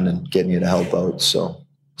you around and getting you to help out. So,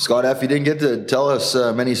 Scott F., you didn't get to tell us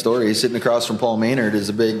many stories. Sitting across from Paul Maynard is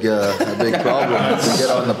a big problem to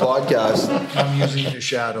get on the podcast. I'm using your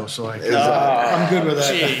shadow, so I'm good with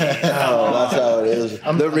that. Oh, that's how it is.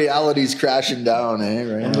 The reality's crashing down,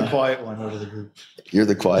 right? I'm the quiet one out of the group. You're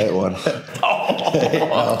the quiet one.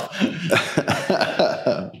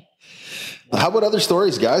 How about other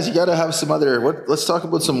stories, guys? You got to have some other. Let's talk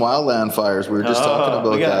about some wildland fires. We were just talking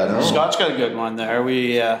about that. Scott's got a good one there.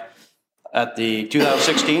 We at the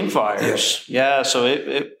 2016 fires. Yeah. So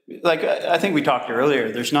it like I think we talked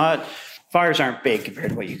earlier. There's not fires aren't big compared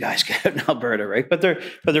to what you guys get in Alberta, right? But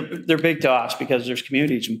they're big to us because there's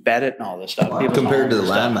communities embedded and all this stuff. Compared to the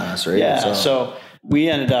landmass, right? Yeah. So we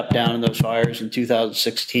ended up down in those fires in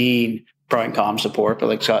 2016. Providing comm support, but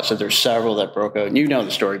like Scott said, there's several that broke out. And you know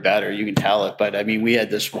the story better, you can tell it. But I mean, we had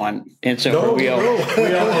this one incident where we almost you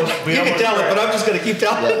can tell it, but I'm just going to keep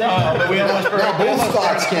telling it. No, but we almost burned. Both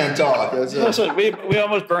Scots can't talk. Listen, we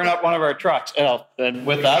almost burned up one of our trucks. And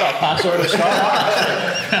with that, I'll pass over to Scott.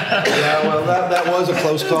 Yeah, well, that was a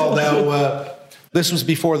close call. Now, this was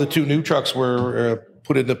before the two new trucks were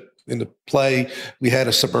put into play. We had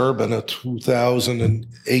a Suburban, a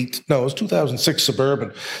 2008, no, it was 2006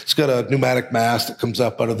 Suburban. It's got a pneumatic mast that comes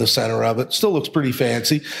up out of the center of it. Still looks pretty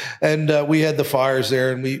fancy. And we had the fires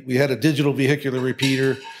there, and we had a digital vehicular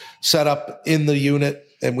repeater set up in the unit,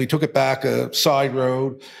 and we took it back a side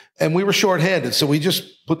road, and we were shorthanded. So we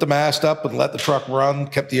just put the mast up and let the truck run,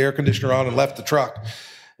 kept the air conditioner on, and left the truck.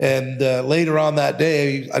 And later on that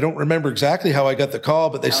day, I don't remember exactly how I got the call,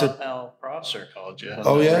 but they said, Prosser called you on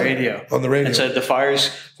the radio. On the radio. And said the fire's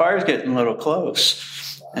getting a little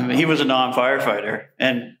close. And he was a non-firefighter.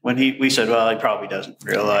 And when we said, well, he probably doesn't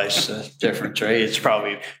realize the difference, right? It's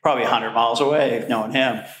probably 100 miles away, knowing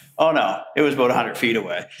him. Oh no, it was about 100 feet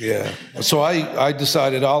away. Yeah. So I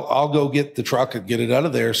decided I'll go get the truck and get it out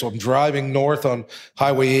of there. So I'm driving north on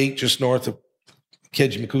Highway 8, just north of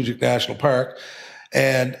Kejimkujik National Park.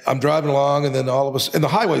 And I'm driving along, and then all of us, and the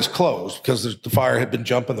highway's closed because the fire had been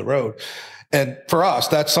jumping the road. And for us,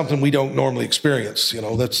 that's something we don't normally experience.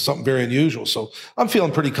 That's something very unusual. So I'm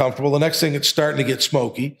feeling pretty comfortable. The next thing, it's starting to get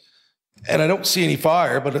smoky, and I don't see any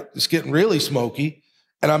fire, but it's getting really smoky.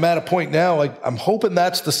 And I'm at a point now, like I'm hoping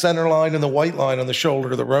that's the center line and the white line on the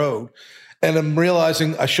shoulder of the road. And I'm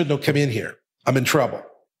realizing I shouldn't have come in here. I'm in trouble.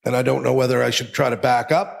 And I don't know whether I should try to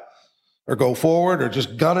back up or go forward or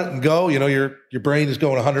just gun it and go. Your brain is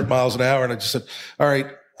going 100 miles an hour. And I just said, all right,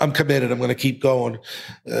 I'm committed. I'm going to keep going.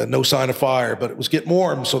 No sign of fire, but it was getting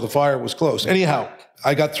warm. So the fire was close. Anyhow,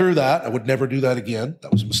 I got through that. I would never do that again.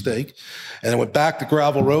 That was a mistake. And I went back to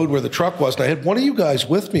gravel road where the truck was. And I had one of you guys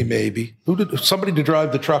with me, maybe. Somebody to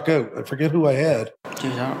drive the truck out. I forget who I had.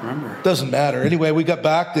 Dude, I don't remember. Doesn't matter. Anyway, we got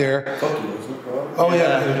back there. Oh,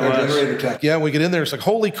 yeah, our generator tech. Yeah, we get in there. It's like,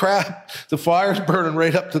 holy crap, the fire's burning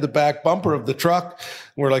right up to the back bumper of the truck.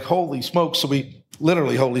 We're like, holy smokes. So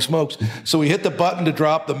holy smokes. So we hit the button to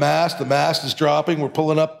drop the mast. The mast is dropping. We're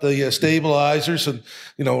pulling up the stabilizers. And,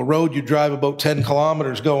 a road you drive about 10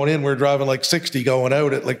 kilometers going in. We're driving like 60 going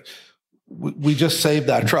out. We just saved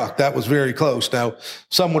that truck. That was very close. Now,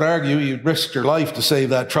 some would argue you'd risk your life to save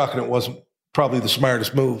that truck, and it wasn't probably the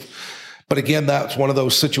smartest move. But again, that's one of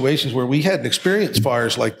those situations where we hadn't experienced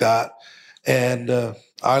fires like that. And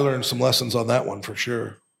I learned some lessons on that one for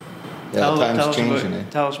sure. Yeah, time's changing.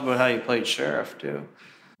 Tell us about how you played sheriff, too.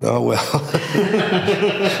 Oh, well.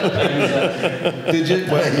 Did you?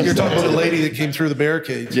 Well, you're talking about the lady that came through the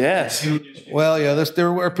barricades. Yes. Well, yeah,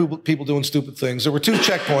 there were people doing stupid things. There were two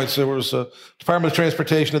checkpoints. There was a Department of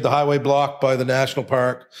Transportation at the highway blocked by the national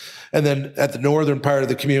park. And then at the northern part of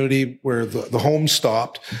the community where the homes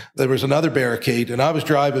stopped, there was another barricade. And I was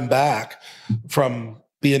driving back from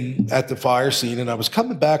being at the fire scene, and I was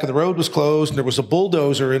coming back, and the road was closed, and there was a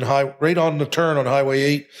bulldozer right on the turn on Highway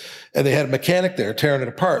 8, and they had a mechanic there tearing it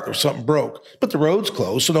apart. There was something broke. But the road's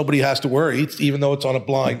closed, so nobody has to worry, even though it's on a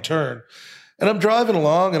blind turn. And I'm driving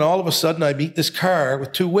along, and all of a sudden I meet this car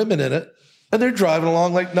with two women in it, and they're driving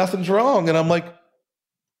along like nothing's wrong. And I'm like,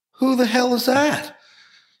 who the hell is that?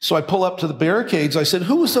 So I pull up to the barricades. I said,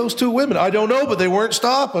 who was those two women? I don't know, but they weren't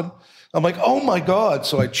stopping. I'm like, oh my God.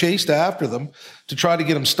 So I chased after them to try to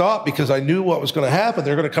get them stopped because I knew what was going to happen.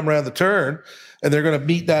 They're going to come around the turn and they're going to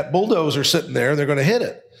meet that bulldozer sitting there and they're going to hit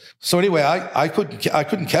it. So anyway, I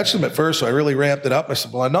couldn't catch them at first. So I really ramped it up. I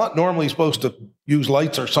said, well, I'm not normally supposed to use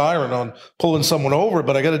lights or siren on pulling someone over,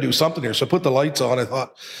 but I got to do something here. So I put the lights on. I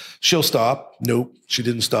thought she'll stop. Nope. She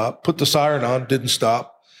didn't stop. Put the siren on. Didn't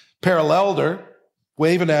stop. Paralleled her,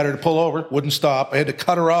 waving at her to pull over. Wouldn't stop. I had to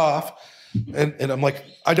cut her off. And I'm like,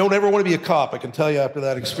 I don't ever want to be a cop. I can tell you after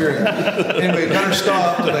that experience. Anyway, got her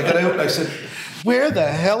stopped, and I got out, and I said, where the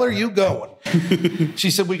hell are you going? She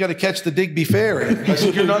said, we got to catch the Digby ferry. I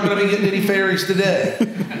said, you're not going to be getting any ferries today.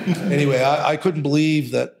 Anyway, I couldn't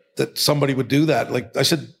believe that somebody would do that. Like I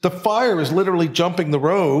said, the fire is literally jumping the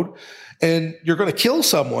road, and you're going to kill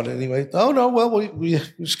someone anyway. Oh, no, well, we're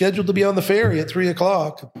scheduled to be on the ferry at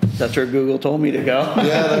 3:00. That's where Google told me to go.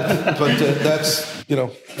 Yeah, but that's,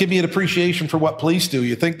 give me an appreciation for what police do.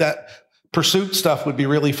 You think that pursuit stuff would be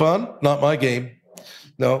really fun? Not my game.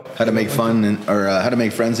 No. How to make fun or how to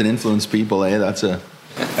make friends and influence people, eh? That's tough.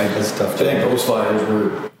 I think those fires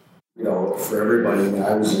were, for everybody. I mean,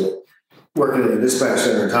 I was working at the dispatch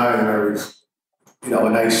center time, I was, a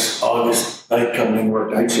nice August night coming in,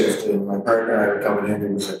 work night shift, and my partner and I were coming in,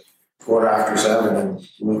 it was like 7:15, and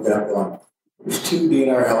we looked up on, there's 2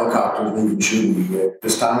 DNR helicopters leaving shooting.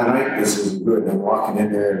 This time of night, this isn't good. And walking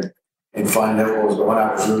in there and finding out what was going on,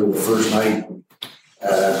 it was really the first night.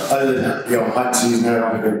 Other than, hunt season, I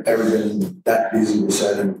don't think I've ever been that busy with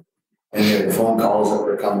setting. And the phone calls that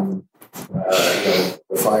were coming,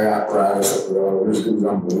 the fire apparatus that were, it was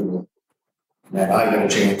unbelievable. And then I got a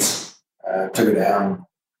chance, took it down,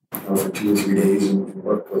 for 2 or 3 days and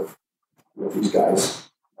worked with these guys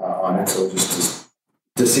on it. So just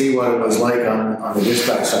to see what it was like on the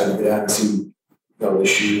dispatch side of it and see, the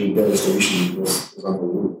shooting devastation was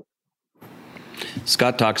unbelievable.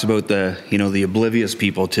 Scott talks about the oblivious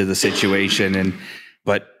people to the situation,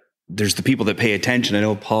 but there's the people that pay attention. I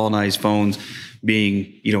know Paul and I's phones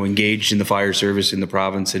being, engaged in the fire service in the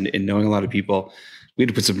province and knowing a lot of people, we had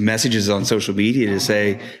to put some messages on social media to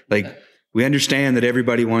say, we understand that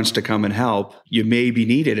everybody wants to come and help. You may be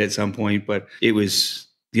needed at some point, but it was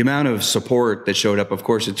the amount of support that showed up. Of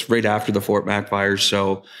course, it's right after the Fort Mac fires.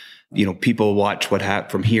 So, people watch what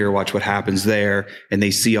happens there, and they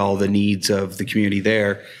see all the needs of the community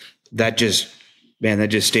there. That just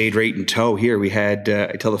stayed right in tow here. We had,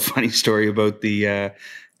 I tell a funny story about the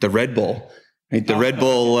Red Bull. Right? The Red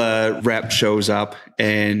Bull rep shows up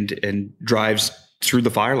and drives through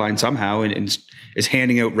the fire line somehow and is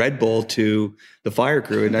handing out Red Bull to the fire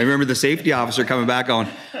crew. And I remember the safety officer coming back on,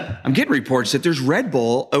 I'm getting reports that there's Red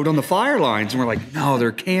Bull out on the fire lines. And we're like, no,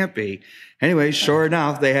 there can't be. Anyway, sure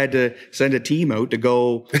enough, they had to send a team out to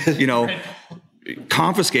go,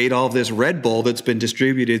 confiscate all of this Red Bull that's been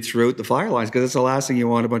distributed throughout the fire lines, because that's the last thing you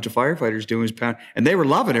want a bunch of firefighters doing is pound. And they were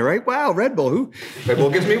loving it, right? Wow, Red Bull. Red Bull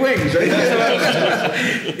gives me wings, right?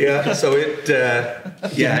 Yeah. So it,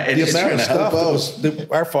 yeah. The amount of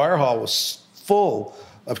stuff our fire hall was full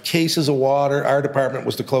of cases of water. Our department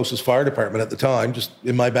was the closest fire department at the time, just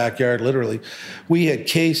in my backyard, literally. We had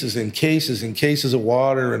cases and cases and cases of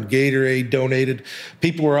water and Gatorade donated.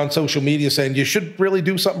 People were on social media saying, you should really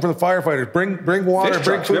do something for the firefighters. Bring water,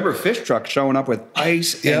 bring food. Remember fish trucks showing up with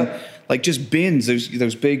ice and just bins,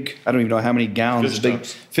 those big, I don't even know how many gallons, big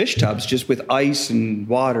fish tubs just with ice and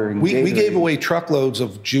water. And we gave away truckloads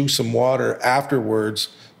of juice and water afterwards,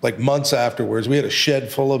 like months afterwards. We had a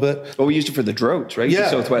shed full of it. Well, we used it for the droughts, right? Yeah.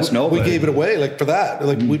 Southwest Nova. We gave it away for that.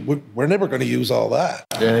 We're never going to use all that.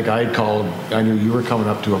 I think I had called, I knew you were coming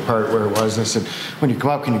up to a part where it was, and I said, when you come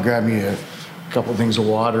up, can you grab me a couple of things of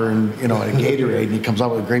water and, and a Gatorade? And he comes out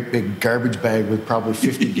with a great big garbage bag with probably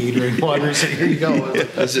 50 Gatorade water and said, here you go.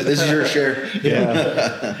 This is your share.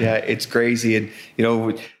 Yeah. Yeah, it's crazy. And,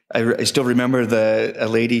 I still remember a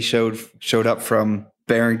lady showed up from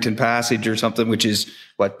Barrington Passage or something, which is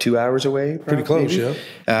 2 hours away? Pretty close, maybe?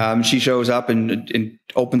 Yeah. She shows up and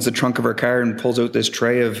opens the trunk of her car and pulls out this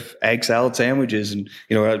tray of egg salad sandwiches and,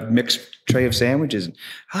 a mixed tray of sandwiches. And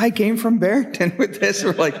I came from Barrington with this.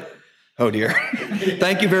 We're like, oh dear.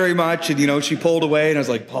 Thank you very much. And, she pulled away and I was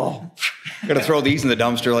like, Paul, got to throw these in the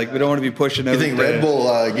dumpster. We don't want to be pushing out. You think Red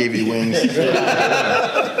Bull gave you wings?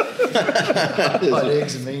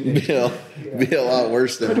 Be a lot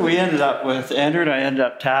worse than. But we ended up with Andrew and I ended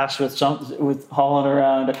up tasked with hauling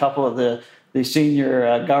around a couple of the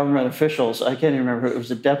senior government officials. I can't even remember. It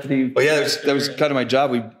was a deputy. Oh yeah, that was kind of my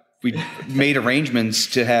job. We made arrangements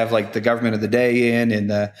to have the government of the day in,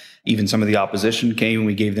 and even some of the opposition came.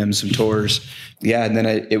 We gave them some tours. Yeah, and then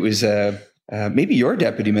it was. Maybe your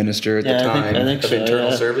deputy minister at the time I think of so,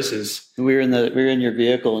 internal services. We were in your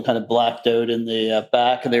vehicle and kind of blacked out in the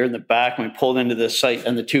back, and they were in the back, and we pulled into the site,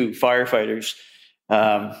 and the 2 firefighters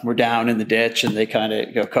were down in the ditch, and they kind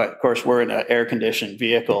of, of course, we're in an air conditioned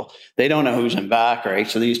vehicle. They don't know who's in back, right?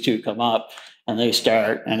 So these 2 come up. And they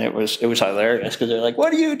start, and it was hilarious because they're like,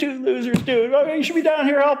 "What are you 2 losers doing? Oh, you should be down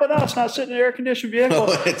here helping us, not sitting in an air-conditioned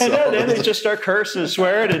vehicle." And then they just start cursing and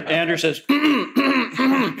swearing. And Andrew says, "We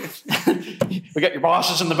got your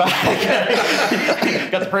bosses in the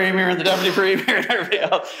back, got the premier and the deputy premier and everybody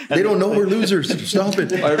else." And they don't know we're losers. Stop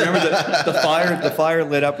it! I remember the fire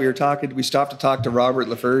lit up. We stopped to talk to Robert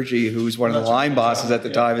Lafergie, who was one of the line bosses at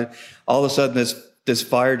the time, and all of a sudden this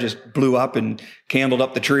fire just blew up and candled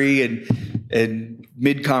up the tree, and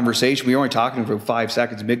mid-conversation, we were only talking for 5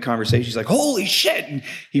 seconds, mid-conversation, he's like, holy shit! And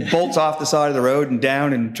he bolts off the side of the road and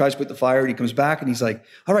down and tries to put the fire, and he comes back and he's like,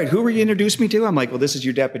 all right, who were you introducing me to? I'm like, well, this is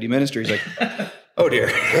your deputy minister. He's like, oh dear.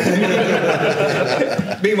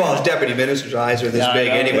 Meanwhile, his deputy minister's eyes are this big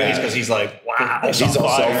anyways, because he's like, wow. He's all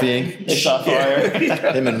selfieing. They saw fire.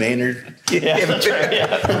 Him and Maynard. Yeah, that's right,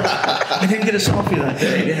 yeah. I didn't get a selfie that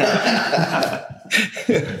day. Yeah.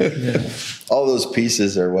 All those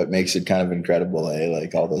pieces are what makes it kind of incredible, eh?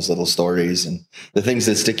 Like all those little stories and the things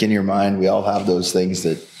that stick in your mind. We all have those things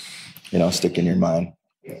that, stick in your mind.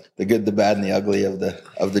 The good, the bad, and the ugly of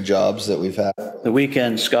the jobs that we've had. The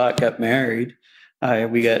weekend Scott got married,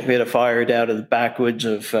 we had a fire down in the backwoods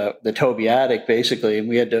of the Toby attic, basically, and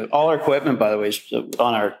we had all our equipment, by the way,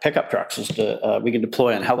 on our pickup trucks we can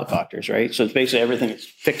deploy on helicopters, right? So it's basically everything is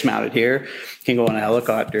fixed mounted here, can go on a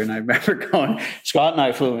helicopter. And I remember Scott and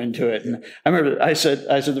I flew into it, and I remember I said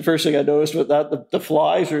the first thing I noticed was that the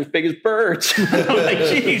flies are as big as birds. I'm like,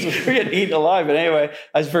 geez, we're getting eaten alive. But anyway,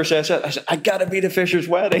 I said, I got to be the Fisher's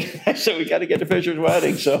wedding. I said, we got to get the Fisher's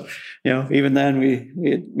wedding. So even then we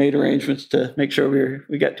had made arrangements to make sure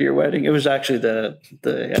we got to your wedding. It was actually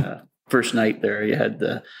the first night there. You had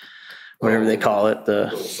the whatever they call it,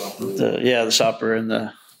 the supper and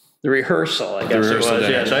the rehearsal. I guess it was.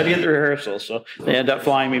 Yeah, so I had to get the rehearsal. So they ended up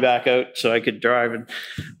flying me back out so I could drive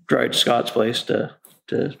to Scott's place to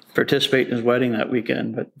participate in his wedding that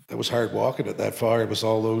weekend. But it was hard walking at that fire. It was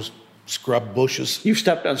all those scrub bushes. You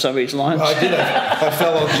stepped on somebody's lunch. I did. I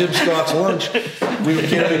fell on Jim Scott's lunch. We were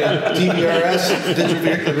carrying a DVRS,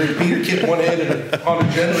 digital repeater kit in one hand and a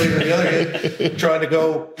Honda generator in the other hand, trying to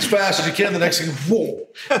go as fast as you can. The next thing, whoa,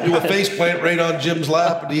 you a face plant right on Jim's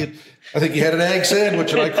lap. And I think he had an egg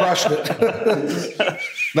sandwich and I crushed it.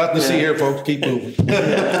 Nothing to see here, folks. Keep moving.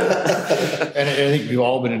 And I think we've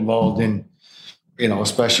all been involved in,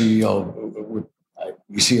 especially, you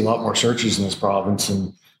see a lot more searches in this province,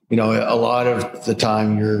 and a lot of the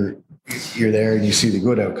time you're there and you see the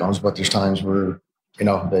good outcomes, but there's times where,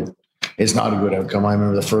 that it's not a good outcome. I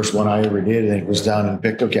remember the first one I ever did, and it was down in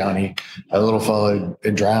Pictou County. A little fella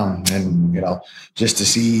had drowned, and, just to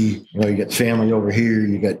see, you get family over here,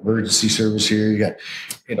 you got emergency service here, you got,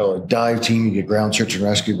 a dive team, you get ground search and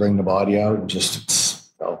rescue, bring the body out, and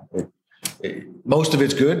most of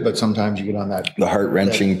it's good, but sometimes you get on the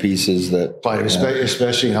heart-wrenching pieces but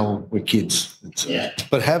especially with kids.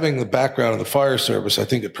 But having the background of the fire service, I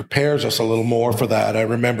think it prepares us a little more for that. I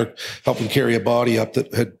remember helping carry a body up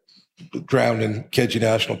that had drowned in Kedge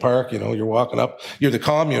National Park. You're walking up, you're the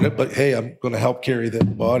comm unit, but hey, I'm going to help carry the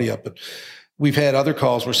body up. But we've had other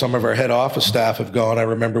calls where some of our head office staff have gone. I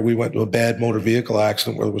remember we went to a bad motor vehicle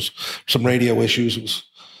accident where there was some radio issues. It was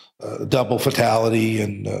a double fatality,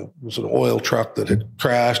 and it was an oil truck that had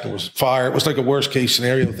crashed. It was fire. It was like a worst case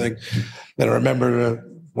scenario thing. Then I remember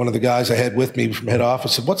one of the guys I had with me from head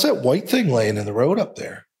office said, "What's that white thing laying in the road up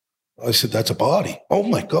there?" I said, "That's a body." "Oh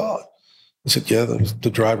my God." I said, "Yeah,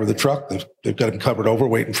 the driver of the truck. They've got him covered over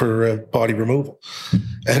waiting for body removal."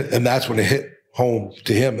 And that's when it hit home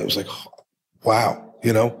to him. It was like, wow,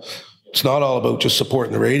 it's not all about just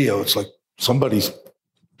supporting the radio. It's like somebody's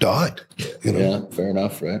died. Yeah, fair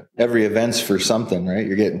enough, right? Every event's for something, right?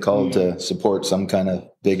 You're getting called to support some kind of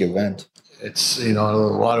big event. It's, a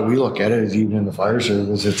lot of, we look at it as even in the fire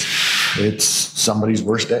service, it's somebody's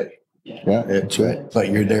worst day. Yeah, that's right. But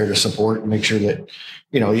you're there to support and make sure that,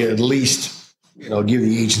 you at least, give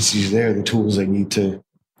the agencies there the tools they need to.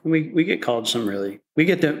 We get called we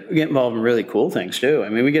get involved in really cool things too. I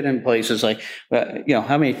mean, we get in places like,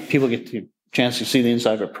 how many people get to chance to see the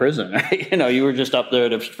inside of a prison, right? You were just up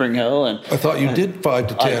there at Spring Hill, and I thought you did 5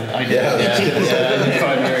 to 10. I did.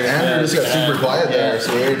 Andrew just got super quiet there.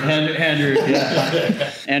 So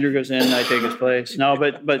Andrew goes in, I take his place. No,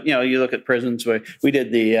 but you look at prisons. We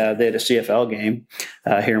did they had a CFL game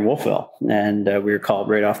here in Wolfville, and we were called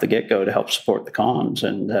right off the get go to help support the comms,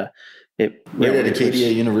 and right at Acadia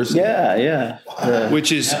University. Yeah.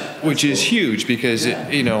 Which is huge because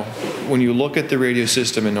when you look at the radio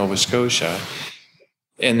system in Nova Scotia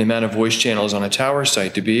and the amount of voice channels on a tower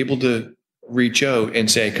site, to be able to reach out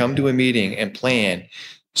and say, come to a meeting and plan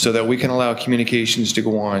so that we can allow communications to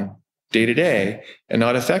go on day to day and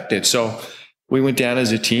not affect it. So we went down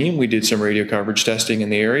as a team. We did some radio coverage testing in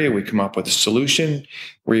the area. We come up with a solution.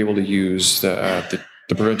 We're able to use the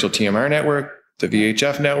provincial TMR network, the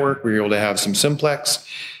VHF network. We were able to have some simplex.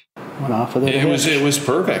 Went off with it. It was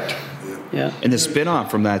perfect. Yeah. And the spin-off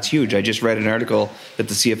from that's huge. I just read an article that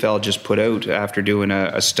the CFL just put out after doing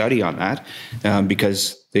a study on that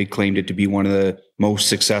because they claimed it to be one of the most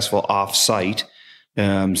successful off-site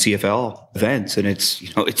CFL events. And it's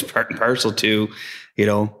part and parcel to,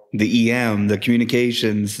 the EM, the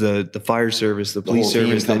communications, the fire service, the police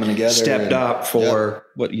service that stepped up for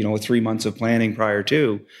 3 months of planning prior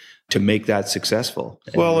to make that successful.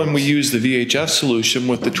 Well, and we use the VHF solution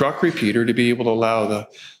with the truck repeater to be able to allow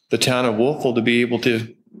the town of Wolfville to be able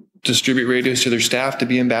to distribute radios to their staff, to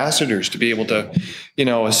be ambassadors, to be able to,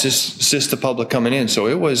 assist the public coming in. So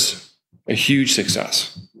it was a huge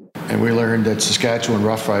success. And we learned that Saskatchewan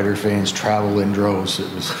Rough Rider fans travel in droves. It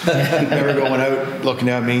was never going out looking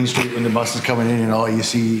down Main Street when the bus is coming in, and all you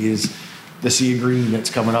see is the sea of green that's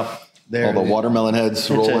coming up there. All the watermelon heads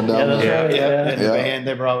rolling down. That's right. And the band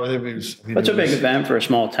they brought with it. It's a big event for a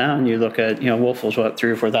small town. You look at, Wolfville's 3,000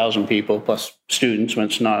 or 4,000 people plus students when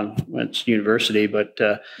it's university, but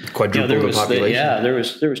Quadruple there the was population. there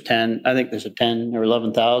was 10. I think there's 10 or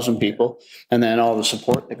 11,000 people, and then all the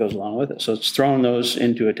support that goes along with it. So it's throwing those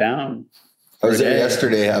into a town. I was there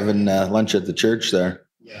yesterday having lunch at the church there,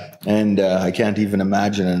 and I can't even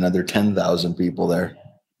imagine another 10,000 people there.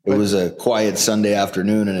 It was a quiet Sunday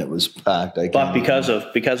afternoon, and it was packed. But because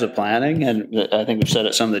of planning, and I think we've said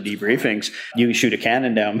at some of the debriefings, you shoot a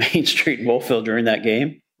cannon down Main Street in Wolfville during that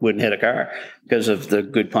game, wouldn't hit a car because of the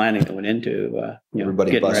good planning that went into everybody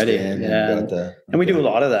getting ready. in And we do a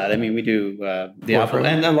lot of that. I mean, we do the Apple,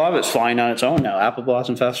 and a lot of it's flying on its own now. Apple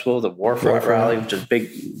Blossom Festival, the Warfront Rally, which is a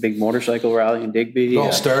big motorcycle rally in Digby. It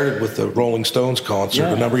all started with the Rolling Stones concert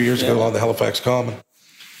a number of years ago on the Halifax Common.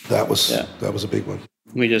 That was a big one.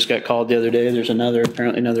 We just got called the other day. There's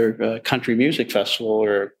apparently another country music festival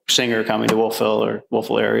or singer coming to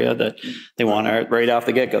Wolfville area that they want to right off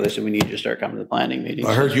the get-go. They said, we need you to start coming to the planning meetings.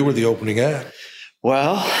 I heard you were the opening act.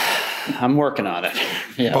 Well, I'm working on it.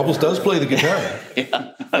 Yeah. Bubbles does play the guitar.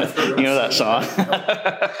 Yeah. You know that song?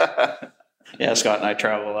 Yeah, Scott and I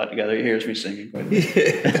travel a lot together. He hears me singing.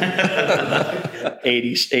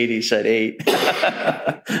 80 said 8.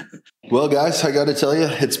 Well, guys, I got to tell you,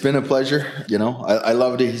 it's been a pleasure. I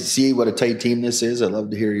love to see what a tight team this is. I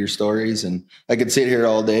love to hear your stories, and I could sit here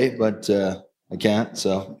all day, but I can't.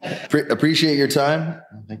 So appreciate your time.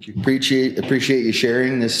 Thank you. Appreciate you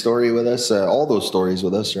sharing this story with us, all those stories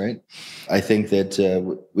with us, right? I think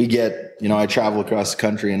that we get, I travel across the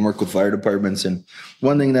country and work with fire departments. And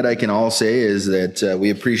one thing that I can all say is that we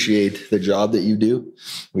appreciate the job that you do.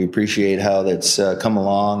 We appreciate how that's come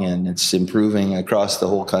along and it's improving across the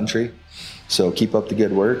whole country. So keep up the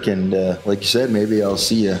good work. And like you said, maybe I'll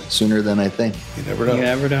see you sooner than I think. You never know. You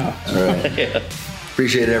never know. All right. Yeah.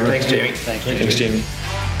 Appreciate it, everyone. Thanks, Jamie. Thanks, Jamie.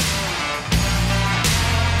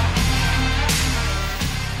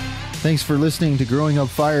 Thanks for listening to Growing Up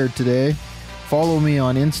Fired today. Follow me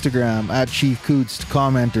on Instagram @Chief Coots to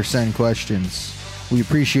comment or send questions. We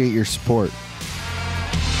appreciate your support.